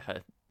explains to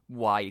her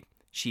why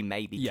she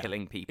may be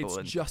killing people.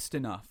 It's just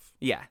enough.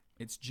 Yeah,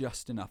 it's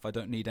just enough. I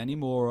don't need any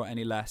more or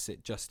any less.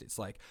 It's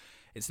like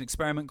it's an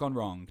experiment gone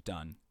wrong.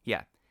 Done.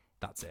 Yeah,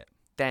 that's it.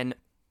 Then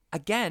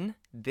again,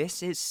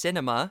 this is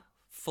cinema.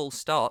 Full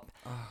stop.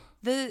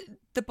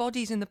 The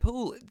bodies in the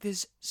pool,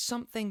 there's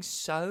something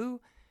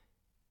so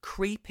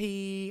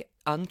creepy,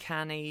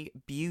 uncanny,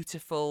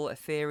 beautiful,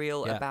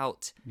 ethereal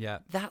about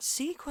that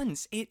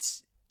sequence.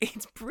 It's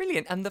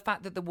brilliant. And the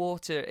fact that the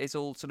water is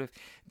all sort of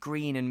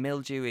green and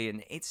mildewy,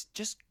 and it's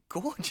just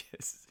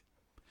gorgeous.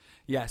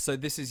 Yeah, so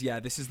this is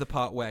the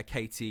part where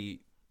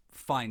Katie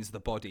finds the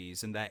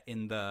bodies and they're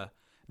in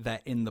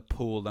the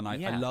pool, and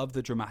I love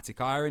the dramatic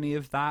irony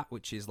of that,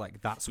 which is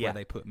like that's where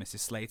they put Mrs.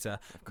 Slater.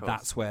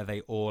 That's where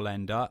they all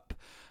end up.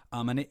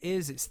 And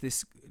it's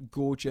this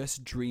gorgeous,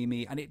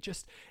 dreamy, and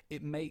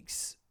it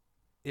makes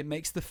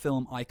the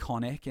film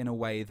iconic in a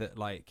way that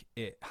like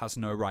it has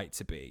no right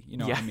to be. You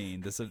know what I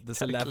mean? There's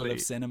a level of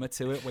cinema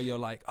to it where you're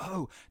like,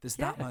 oh, there's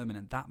that moment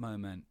and that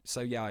moment. So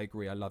yeah, I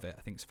agree. I love it.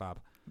 I think it's fab.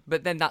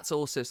 But then that's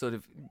also sort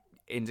of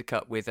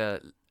intercut with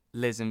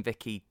Liz and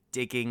Vicky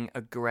digging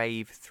a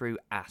grave through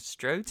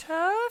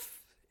AstroTurf.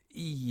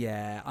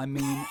 Yeah, I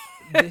mean,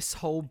 this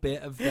whole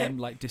bit of them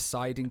like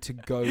deciding to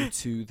go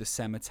to the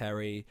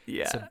cemetery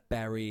to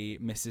bury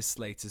Mrs.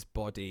 Slater's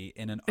body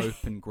in an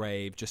open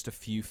grave just a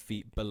few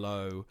feet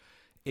below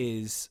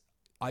is,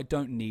 I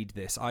don't need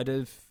this.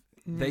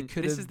 They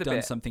could have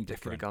done something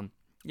different.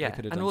 Yeah,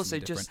 and also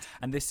just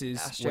and this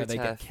is where they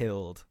get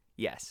killed.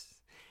 Yes.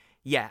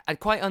 Yeah, and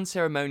quite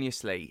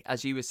unceremoniously,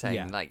 as you were saying.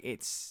 Yeah. Like,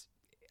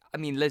 I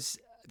mean, Liz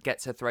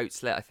gets her throat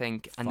slit, I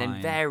think, and then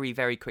Fine. very,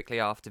 very quickly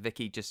after,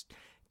 Vicky just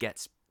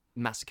gets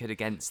massacred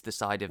against the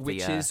side of the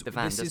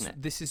van, doesn't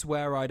it? This is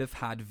where I'd have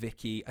had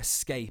Vicky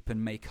escape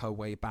and make her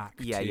way back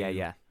to the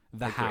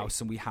Agree.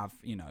 house, and we have,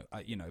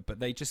 but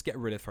they just get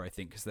rid of her, I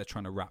think, because they're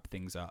trying to wrap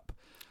things up.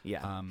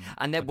 Yeah.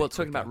 And then,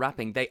 talking about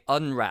wrapping, they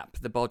unwrap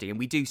the body, and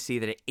we do see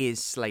that it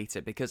is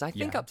Slater, because I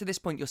think up to this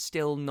point, you're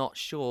still not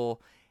sure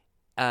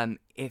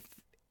if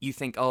you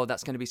think, oh,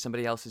 that's going to be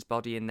somebody else's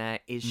body in there.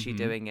 Is she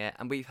doing it?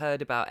 And we've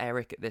heard about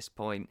Eric at this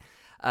point.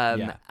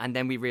 And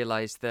then we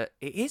realise that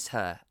it is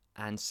her.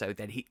 And so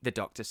then the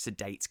doctor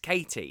sedates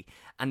Katie.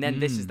 And then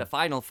this is the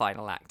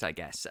final act, I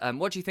guess.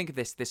 What do you think of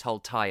this whole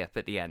tie-up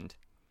at the end?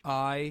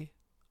 I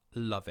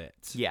love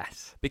it.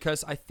 Yes.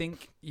 Because I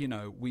think,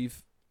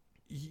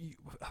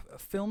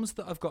 films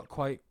that have got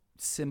quite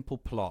simple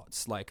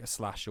plots, like a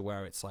slasher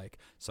where it's like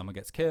someone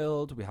gets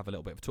killed, we have a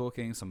little bit of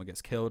talking, someone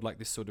gets killed, like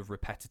this sort of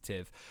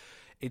repetitive.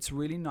 It's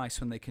really nice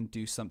when they can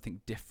do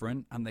something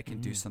different and they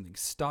can do something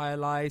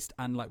stylized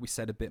and, like we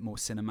said, a bit more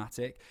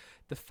cinematic.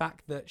 The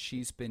fact that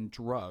she's been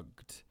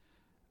drugged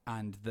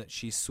and that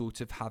she's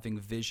sort of having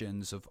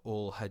visions of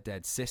all her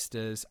dead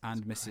sisters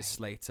and Mrs.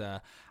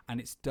 Slater, and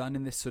it's done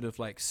in this sort of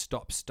like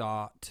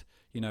stop-start,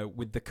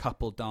 with the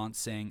couple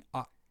dancing.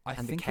 I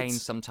think the cane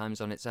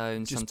sometimes on its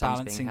own, just sometimes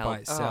balancing being held by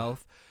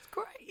itself. Oh, it's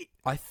great.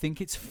 I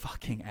think it's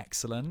fucking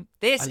excellent.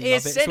 This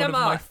is It's cinema.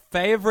 one of my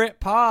favourite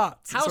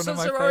parts. House on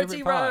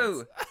Sorority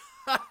Row.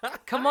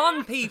 Come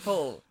on,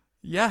 people.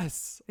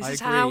 Yes, This I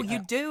is agree. how you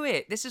do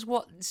it. This is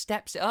what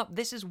steps it up.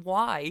 This is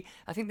why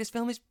I think this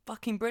film is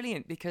fucking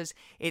brilliant, because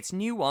it's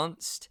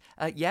nuanced.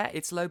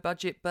 It's low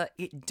budget, but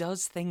it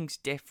does things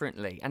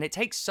differently, and it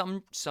takes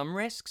some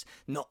risks.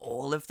 Not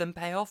all of them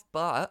pay off,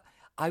 but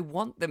I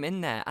want them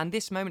in there. And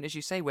this moment, as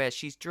you say, where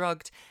she's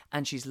drugged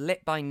and she's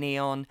lit by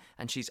neon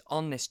and she's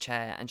on this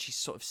chair and she's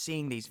sort of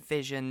seeing these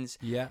visions.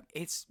 Yeah,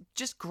 it's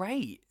just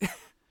great.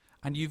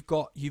 And you've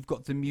got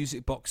the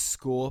music box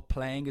score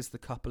playing as the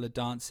couple are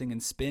dancing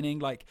and spinning.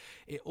 Like,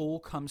 it all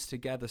comes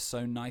together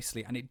so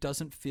nicely, and it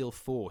doesn't feel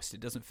forced. It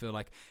doesn't feel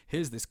like,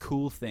 here's this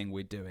cool thing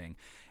we're doing.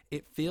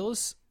 It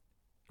feels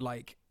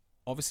like,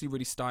 obviously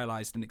really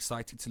stylized and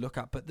exciting to look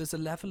at, but there's a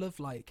level of,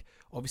 like,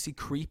 obviously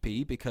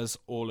creepy because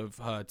all of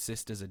her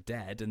sisters are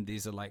dead, and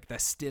these are like, they're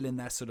still in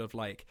their sort of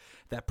like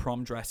their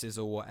prom dresses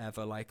or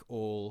whatever, like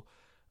all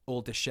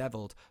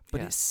disheveled,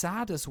 but it's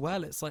sad as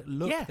well. It's like,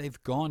 look,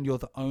 they've gone, you're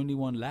the only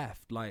one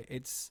left. Like,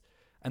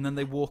 and then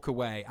they walk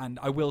away. And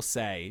I will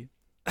say,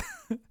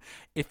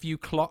 if you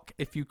clock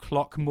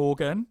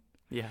Morgan,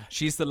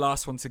 she's the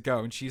last one to go,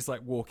 and she's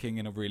like walking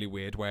in a really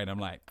weird way, and I'm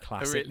like,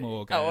 classic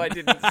Morgan. Oh, I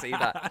didn't see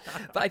that.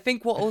 But I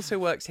think what also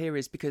works here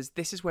is because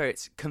this is where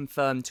it's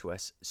confirmed to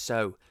us.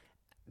 So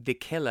the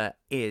killer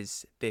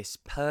is this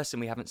person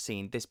we haven't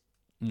seen, this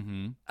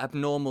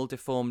abnormal,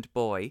 deformed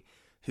boy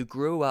who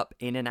grew up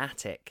in an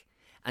attic,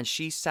 and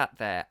she's sat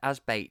there as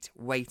bait,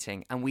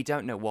 waiting, and we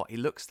don't know what he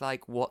looks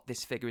like, what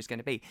this figure is going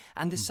to be.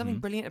 And there's something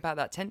brilliant about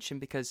that tension,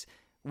 because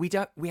we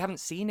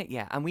haven't seen it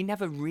yet, and we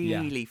never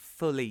really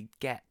fully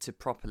get to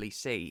properly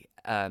see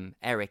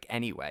Eric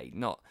anyway.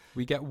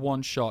 We get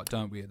one shot,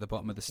 don't we, at the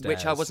bottom of the stairs,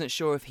 which I wasn't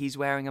sure if he's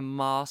wearing a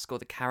mask or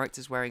the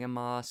character's wearing a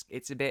mask.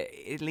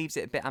 It leaves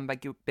it a bit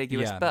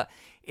ambiguous, but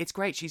it's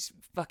great. She's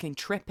fucking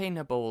tripping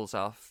her balls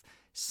off,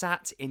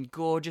 sat in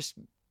gorgeous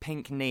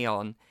pink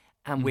neon,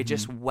 and we're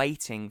just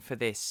waiting for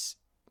this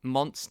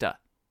monster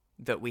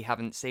that we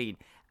haven't seen.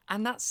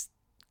 And that's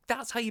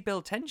how you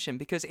build tension,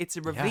 because it's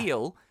a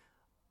reveal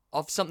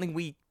of something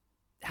we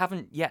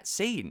haven't yet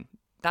seen.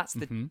 That's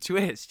the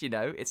twist,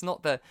 It's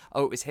not it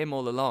was him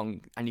all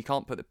along, and you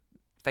can't put the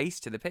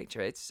face to the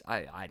picture. It's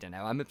I don't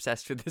know. I'm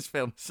obsessed with this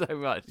film so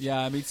much.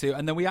 Yeah, me too.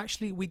 And then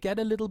we get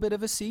a little bit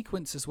of a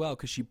sequence as well,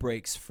 because she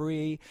breaks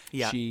free.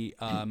 Yeah.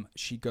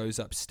 She goes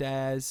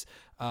upstairs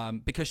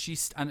because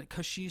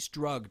she's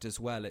drugged as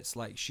well. It's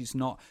like she's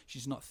not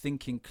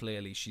thinking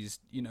clearly. She's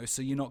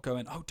so you're not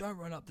going, oh, don't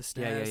run up the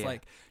stairs. Yeah.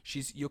 Like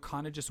you're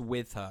kind of just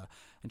with her,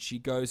 and she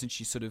goes and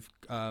she sort of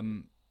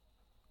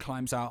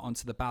climbs out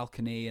onto the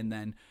balcony, and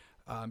then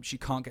she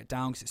can't get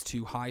down because it's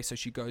too high, so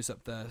she goes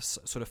up the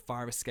sort of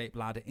fire escape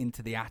ladder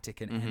into the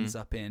attic and ends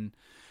up in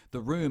the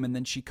room. And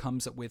then she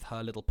comes up with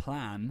her little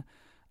plan,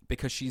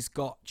 because she's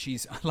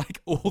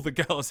like all the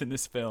girls in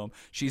this film,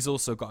 she's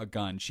also got a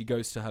gun. She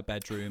goes to her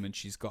bedroom and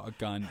she's got a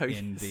gun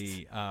in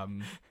the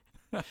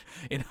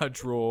in her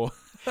drawer.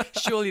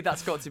 Surely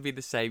that's got to be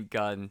the same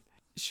gun.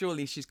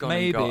 Surely she's gone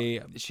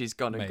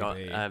and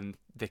got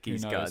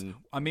Vicky's gun.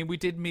 I mean, we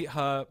did meet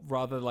her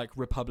rather like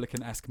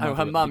Republican-esque mother. Oh,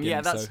 her mum.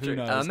 Yeah, so that's who true.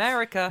 knows?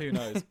 America. Who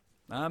knows?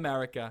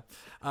 America.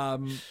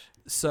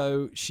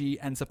 So she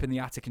ends up in the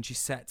attic and she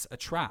sets a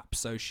trap.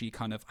 So she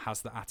kind of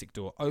has the attic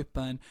door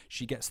open.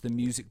 She gets the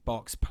music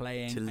box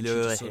playing and she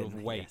just sort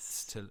of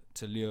waits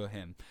to lure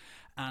him.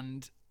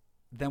 And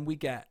then we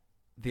get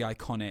the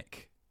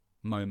iconic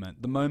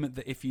moment. The moment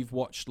that if you've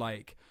watched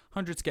like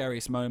 100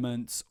 Scariest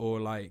Moments, or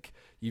like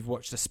you've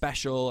watched a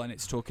special and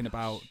it's talking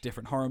about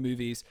different horror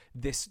movies,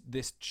 this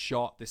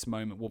shot, this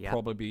moment will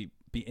probably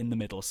be in the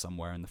middle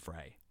somewhere in the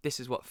fray. This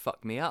is what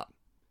fucked me up.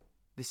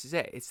 This is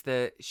it. It's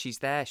she's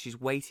there, she's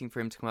waiting for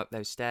him to come up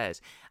those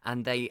stairs,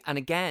 and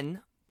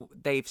again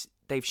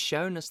they've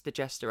shown us the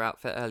Jester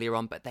outfit earlier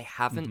on, but they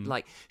haven't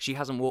like, she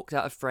hasn't walked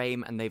out of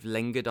frame and they've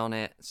lingered on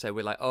it, so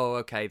we're like, oh,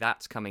 okay,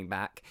 that's coming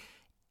back.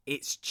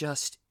 It's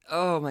just,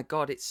 oh my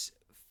god, it's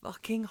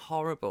fucking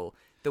horrible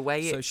the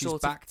way it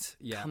sort of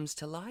comes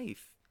to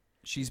life.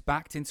 She's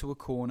backed into a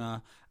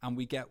corner, and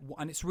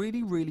and it's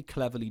really, really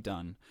cleverly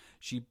done.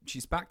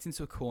 She's backed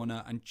into a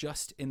corner, and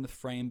just in the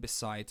frame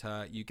beside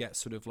her, you get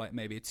sort of like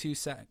maybe a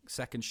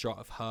 2-second shot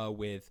of her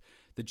with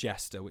the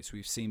Jester, which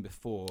we've seen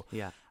before.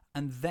 Yeah.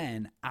 And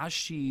then, as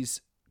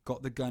she's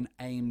got the gun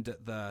aimed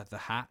at the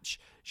hatch,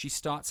 she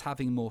starts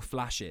having more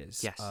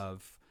flashes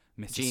of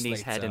Mrs. Jeannie's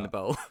Slater, head in the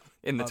bowl,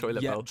 in the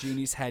toilet bowl.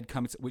 Jeannie's head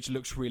coming, which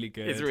looks really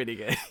good. It's really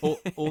good.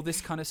 all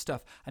this kind of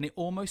stuff, and it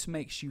almost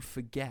makes you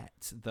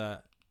forget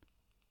that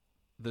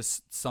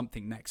there's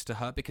something next to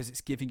her, because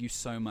it's giving you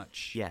so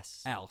much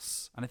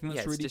else. And I think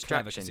that's really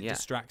clever, because it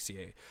distracts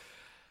you.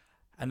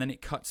 And then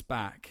it cuts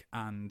back,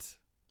 and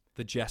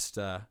the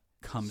Jester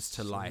comes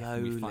to life,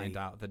 and we find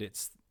out that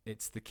it's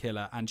the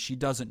killer, and she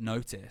doesn't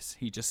notice.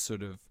 He just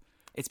sort of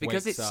It's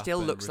because it still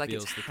looks like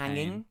it's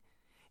hanging.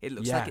 It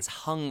looks like it's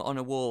hung on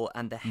a wall,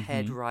 and the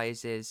head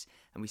rises,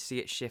 and we see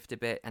it shift a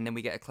bit, and then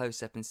we get a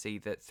close-up and see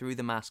that through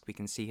the mask we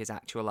can see his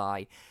actual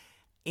eye.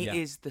 It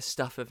is the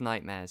stuff of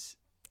nightmares.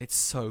 It's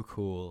so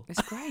cool.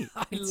 It's great.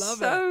 I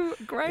love it. So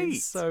great.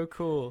 It's so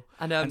cool.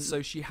 And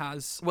so she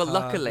has... Well,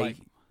 luckily,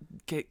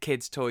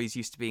 kids' toys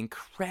used to be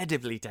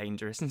incredibly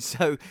dangerous, and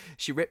so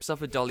she rips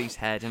off a dolly's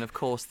head, and of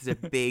course there's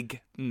a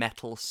big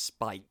metal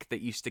spike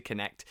that used to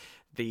connect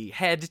the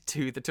head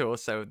to the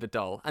torso of the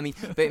doll. I mean,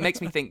 but it makes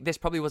me think this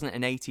probably wasn't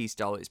an 80s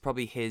doll. It's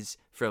probably his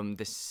from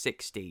the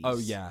 60s. Oh,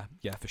 yeah.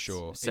 Yeah, for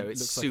sure. So it's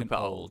looks super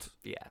like old.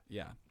 Yeah.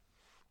 Yeah.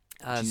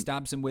 She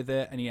stabs him with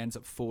it, and he ends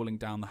up falling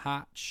down the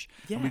hatch.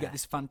 Yeah. And we get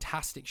this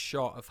fantastic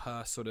shot of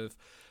her sort of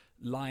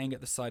lying at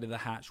the side of the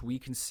hatch. We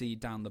can see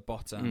down the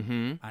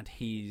bottom, and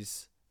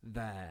he's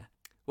there.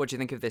 What do you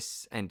think of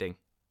this ending?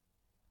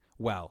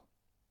 Well,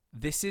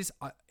 this is...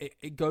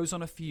 it goes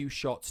on a few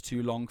shots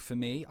too long for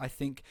me. I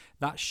think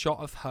that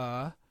shot of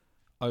her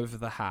over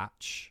the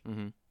hatch,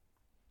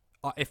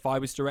 if I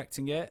was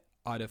directing it,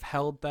 I'd have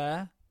held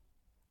there,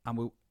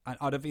 and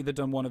I'd have either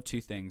done one of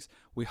two things.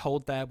 We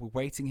hold there, we're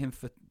waiting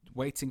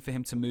for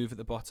him to move at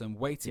the bottom,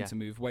 waiting,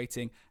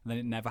 and then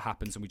it never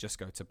happens, and we just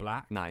go to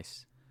black.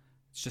 Nice.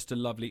 It's just a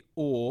lovely...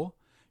 Or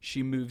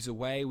she moves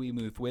away, we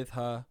move with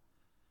her,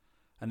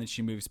 and then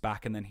she moves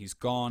back, and then he's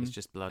gone. It's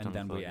just blood and on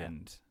then the floor, we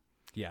end.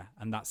 Yeah,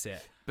 and that's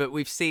it. But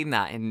we've seen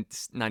that in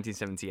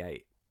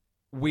 1978.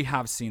 We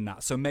have seen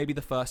that, so maybe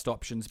the first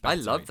option's better.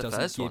 I love the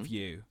first one.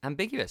 You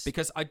ambiguous,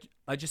 because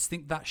I just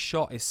think that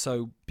shot is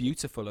so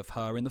beautiful of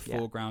her in the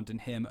foreground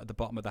and him at the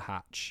bottom of the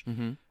hatch,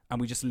 and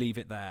we just leave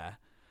it there.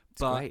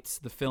 But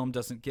the film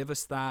doesn't give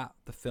us that.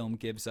 The film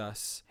gives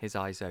us his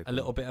eyes open, a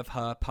little bit of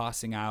her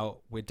passing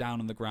out. We're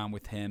down on the ground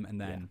with him, and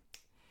then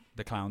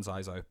the clown's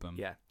eyes open.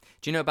 Yeah.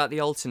 Do you know about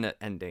the alternate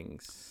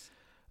endings?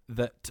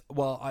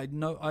 I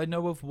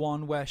know of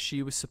one where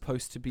she was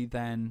supposed to be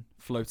then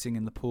floating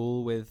in the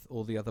pool with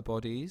all the other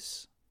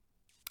bodies.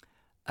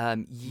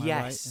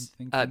 Yes,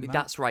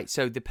 that's right.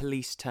 So the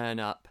police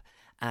turn up,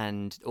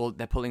 and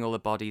they're pulling all the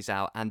bodies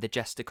out, and the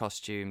Jester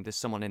costume, there's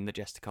someone in the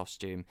Jester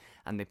costume,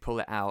 and they pull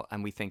it out,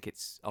 and we think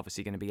it's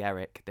obviously going to be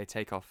Eric. They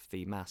take off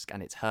the mask,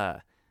 and it's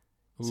her.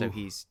 Ooh. So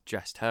he's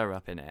dressed her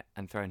up in it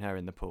and thrown her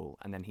in the pool,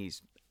 and then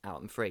he's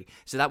out and free.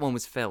 So that one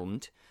was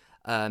filmed.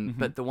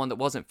 But the one that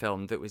wasn't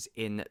filmed, that was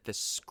in the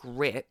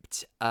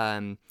script,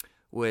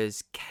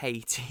 was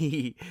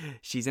Katie.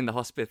 She's in the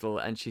hospital,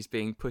 and she's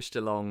being pushed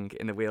along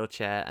in the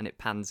wheelchair, and it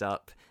pans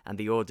up, and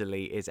the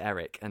orderly is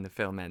Eric, and the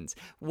film ends.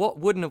 What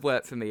wouldn't have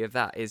worked for me of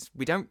that is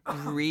we don't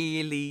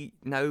really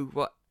know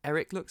what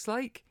Eric looks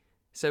like.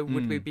 So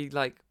would we be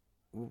like,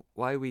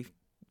 why are we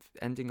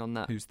ending on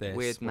that Who's this?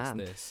 weird man?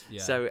 What's this?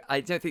 Yeah. So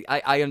I don't think...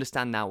 I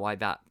understand now why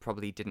that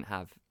probably didn't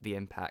have the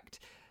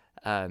impact.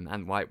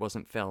 And why it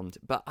wasn't filmed.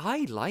 But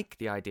I like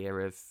the idea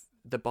of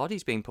the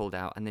bodies being pulled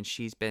out, and then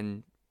she's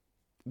been...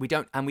 We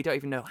don't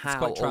even know how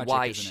tragic, or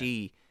why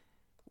she...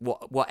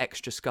 What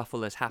extra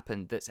scuffle has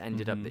happened that's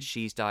ended up that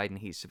she's died and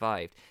he's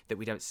survived, that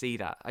we don't see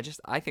that.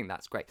 I think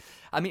that's great.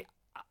 I mean,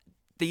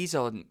 these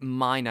are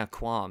minor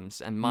qualms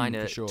and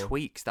minor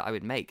tweaks that I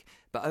would make.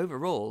 But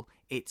overall,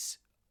 it's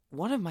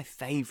one of my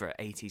favourite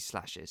 80s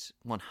slashes,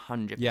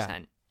 100%. Yeah,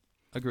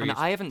 agreed. And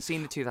I haven't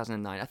seen the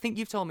 2009. I think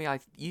you've told me...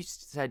 You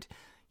said...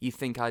 You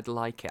think I'd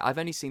like it. I've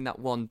only seen that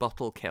one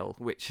bottle kill,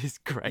 which is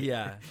great.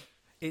 Yeah.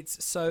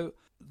 It's so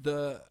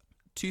the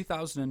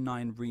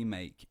 2009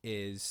 remake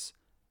is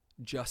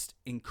just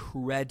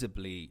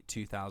incredibly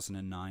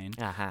 2009.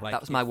 Like,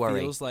 that was my worry.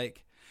 It feels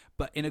like,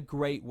 but in a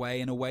great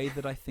way, in a way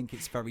that I think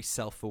it's very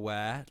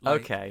self-aware.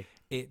 Like, okay.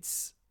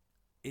 It's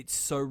it's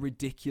so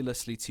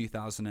ridiculously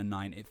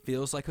 2009. It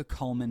feels like a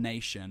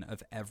culmination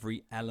of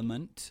every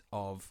element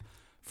of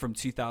from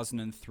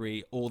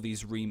 2003, all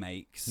these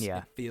remakes. Yeah.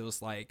 It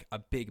feels like a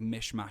big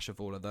mishmash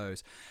of all of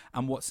those.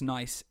 And what's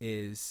nice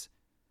is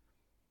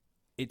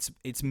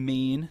it's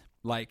mean.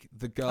 Like,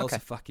 the girls are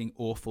fucking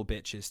awful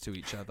bitches to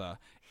each other.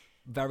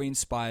 Very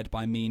inspired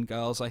by Mean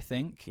Girls, I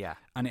think. Yeah.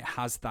 And it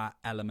has that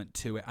element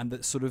to it. And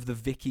that sort of the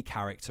Vicky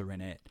character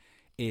in it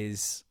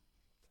is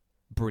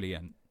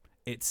brilliant.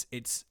 It's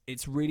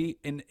really,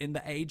 in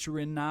the age we're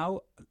in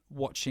now,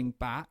 watching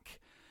back,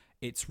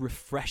 it's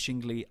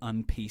refreshingly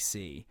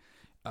un-PC.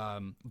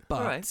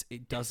 But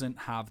it doesn't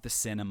have the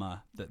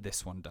cinema that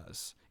this one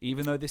does.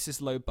 Even though this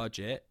is low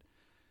budget,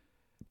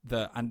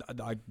 the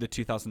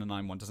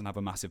 2009 one doesn't have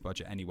a massive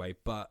budget anyway,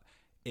 but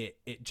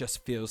it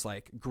just feels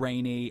like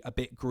grainy, a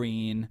bit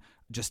green,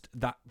 just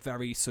that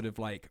very sort of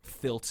like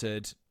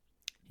filtered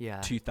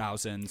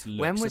 2000s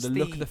look. When was so the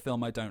look of the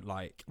film I don't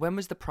like. When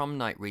was the Prom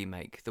Night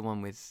remake, the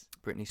one with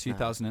Britney Spears?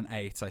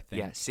 2008, I think.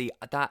 Yeah, see,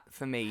 that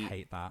for me, I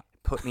hate that.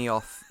 put me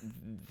off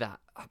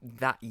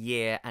that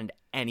year and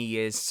any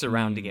years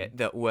surrounding it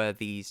that were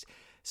these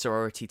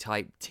sorority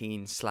type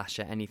teen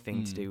slasher,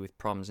 anything to do with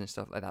proms and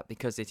stuff like that,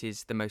 because it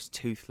is the most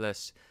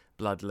toothless,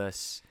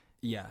 bloodless,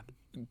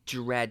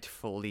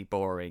 dreadfully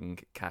boring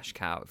cash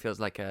cow. It feels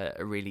like a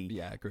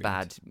really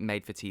bad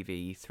made for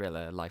TV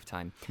thriller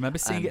Lifetime. I remember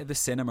seeing it at the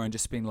cinema and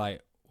just being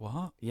like,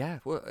 what? Yeah,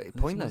 well,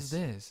 pointless.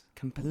 This?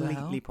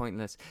 Completely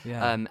pointless.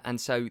 Yeah. And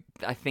so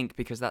I think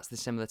because that's the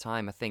similar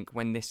time, I think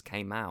when this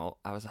came out,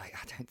 I was like,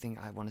 I don't think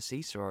I want to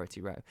see Sorority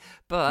Row.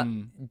 But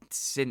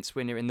since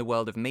we're in the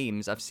world of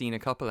memes, I've seen a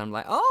couple and I'm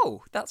like,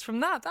 oh, that's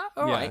from that.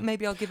 All right,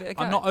 maybe I'll give it a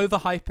go. I'm not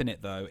overhyping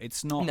it though.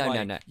 It's not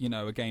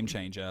no. a game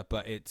changer,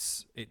 but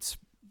it's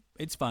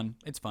fun.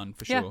 It's fun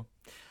for sure.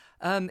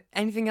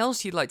 Anything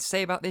else you'd like to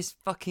say about this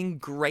fucking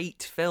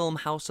great film,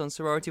 House on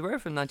Sorority Row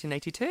from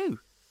 1982?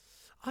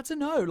 I don't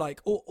know.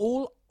 Like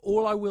all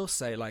I will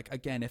say, like,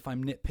 again, if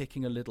I'm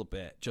nitpicking a little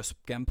bit, just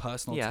again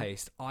personal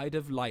taste, I'd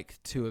have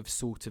liked to have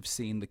sort of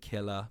seen the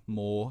killer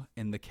more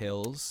in the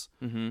kills.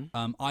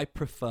 I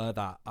prefer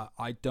that.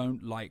 I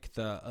don't like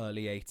the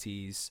early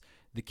 80s.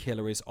 The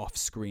killer is off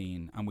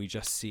screen and we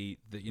just see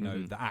the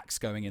the axe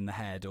going in the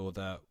head or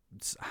the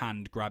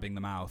hand grabbing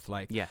the mouth.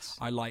 Like,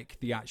 I like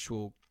the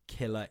actual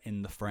killer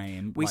in the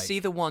frame. We see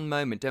the one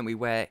moment, don't we,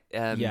 where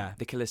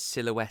the killer's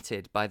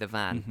silhouetted by the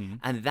van,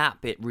 and that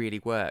bit really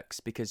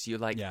works because you're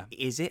like,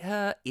 is it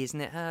her?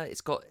 Isn't it her?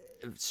 It's got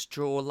a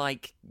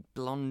straw-like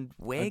blonde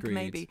wig,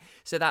 maybe.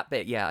 So that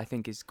bit, I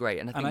think is great,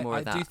 and I think more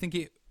of that. I do think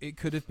it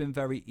could have been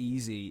very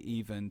easy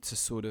even to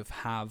sort of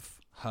have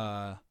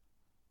her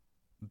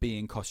be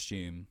in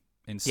costume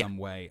in some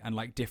way, and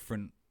like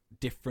different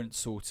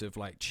sort of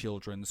like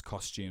children's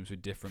costumes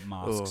with different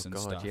masks and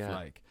stuff.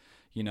 Like,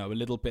 a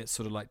little bit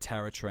sort of like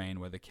Terror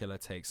Train where the killer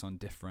takes on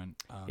different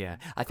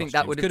I think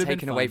that would have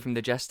taken away from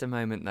the Jester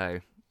moment though.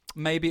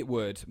 Maybe it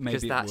would.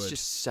 Because that's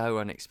just so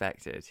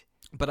unexpected.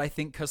 But I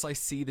think because I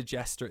see the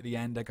Jester at the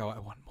end, I go, I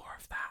want more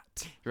of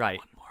that. Right.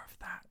 I want more of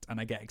that. And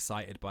I get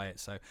excited by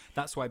it. So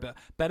that's why. But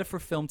better for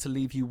a film to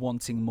leave you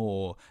wanting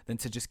more than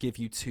to just give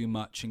you too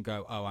much and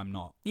go, oh, I'm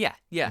not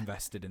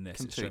invested in this.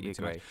 Completely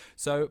agree.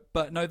 So,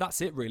 but no, that's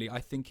it really. I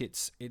think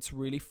it's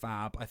really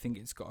fab. I think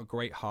it's got a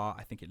great heart.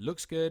 I think it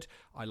looks good.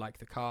 I like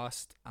the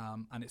cast.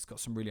 And it's got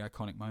some really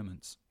iconic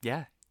moments.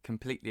 Yeah.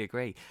 Completely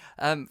agree.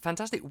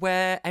 Fantastic.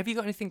 Have you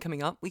got anything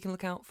coming up we can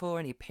look out for?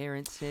 Any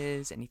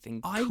appearances? Anything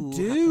cool I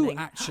do, happening?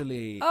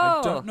 actually.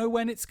 I don't know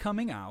when it's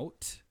coming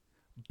out,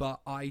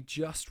 but I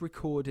just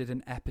recorded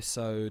an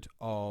episode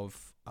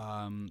of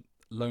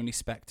Lonely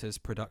Spectres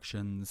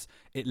Productions.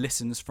 It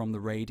listens from the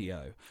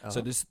radio.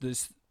 So there's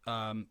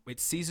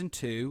it's season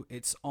 2.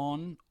 It's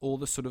on all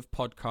the sort of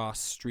podcast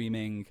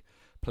streaming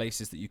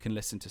places that you can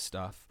listen to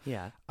stuff.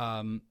 Yeah.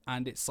 And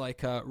it's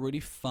like a really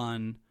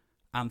fun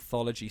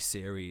anthology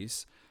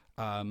series,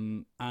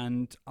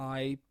 and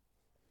I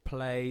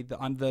play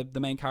I'm the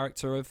main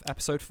character of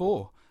episode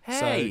 4. Hey.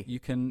 So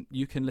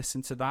you can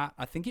listen to that.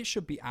 I think it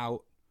should be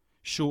out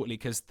shortly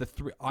because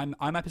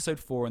I'm episode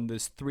 4 and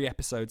there's 3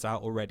 episodes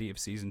out already of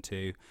season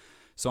 2,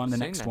 so I'm the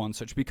next one,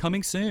 so it should be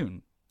coming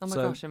soon. Oh my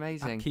gosh,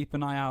 amazing. Keep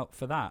an eye out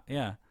for that.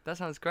 That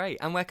sounds great.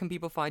 And where can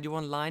people find you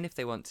online if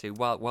they want to,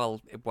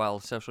 while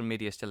social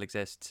media still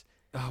exists?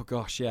 Oh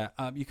gosh, yeah.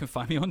 You can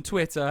find me on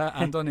Twitter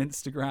and on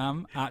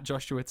Instagram at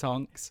Joshua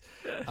Tonks,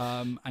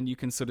 and you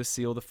can sort of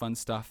see all the fun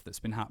stuff that's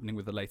been happening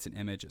with the Latent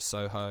Image at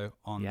Soho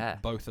on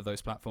both of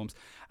those platforms.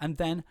 And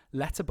then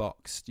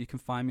Letterboxd, you can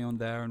find me on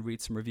there and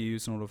read some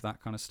reviews and all of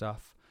that kind of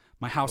stuff.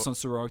 My House on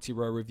Sorority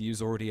Row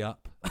review's already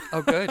up.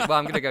 Oh, good. Well,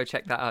 I'm going to go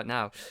check that out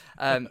now.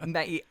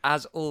 Mate,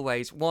 as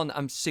always,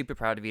 I'm super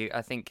proud of you.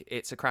 I think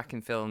it's a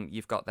cracking film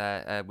you've got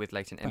there with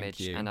Latent Image.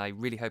 Thank you. And I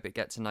really hope it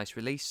gets a nice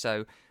release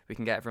so we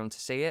can get everyone to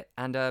see it.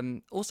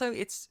 And also,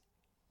 it's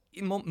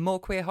more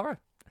queer horror.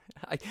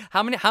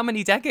 How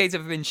many decades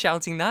have I been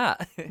shouting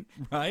that?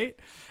 Right?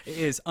 It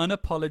is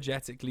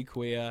unapologetically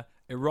queer,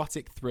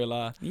 erotic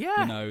thriller,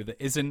 that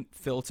isn't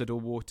filtered or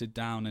watered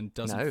down and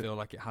doesn't feel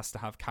like it has to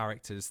have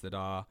characters that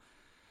are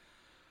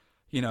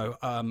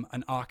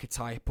an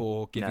archetype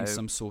or giving No.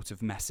 some sort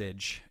of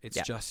message. It's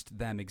just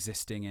them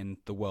existing in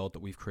the world that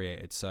we've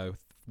created. So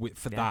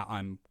that,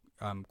 I'm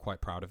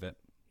quite proud of it.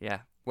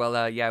 Yeah. Well,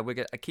 we're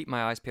gonna keep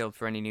my eyes peeled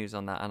for any news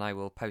on that, and I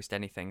will post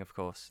anything, of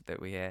course,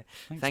 that we hear.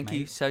 Thanks, Thank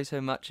you mate.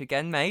 so much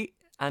again, mate,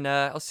 and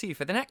I'll see you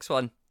for the next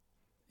one.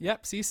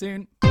 Yep, see you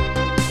soon.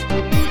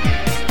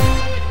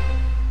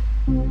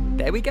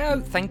 There we go.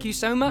 Thank you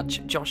so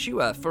much,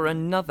 Joshua, for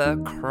another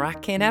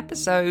cracking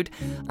episode.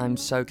 I'm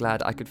so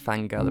glad I could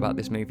fangirl about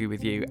this movie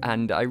with you,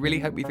 and I really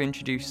hope we've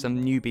introduced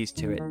some newbies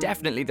to it.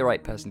 Definitely the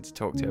right person to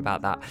talk to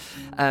about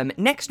that.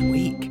 Next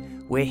week,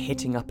 we're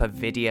hitting up a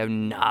video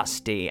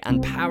nasty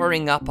and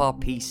powering up our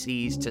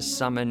PCs to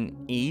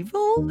summon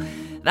evil?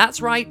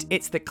 That's right,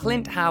 it's the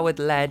Clint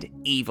Howard-led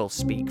Evil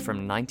Speak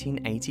from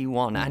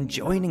 1981, and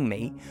joining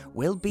me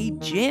will be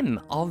Jim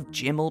of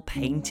Jim'll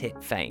Paint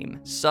It fame.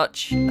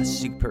 Such a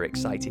super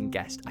exciting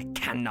guest. I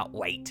cannot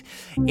wait.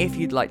 If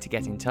you'd like to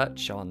get in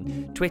touch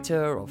on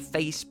Twitter or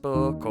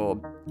Facebook or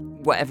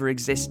whatever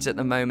exists at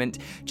the moment,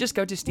 just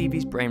go to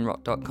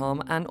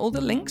steviesbrainrot.com and all the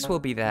links will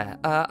be there.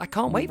 I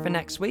can't wait for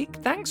next week.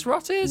 Thanks,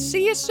 Rotters.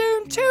 See you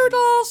soon.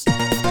 Toodles!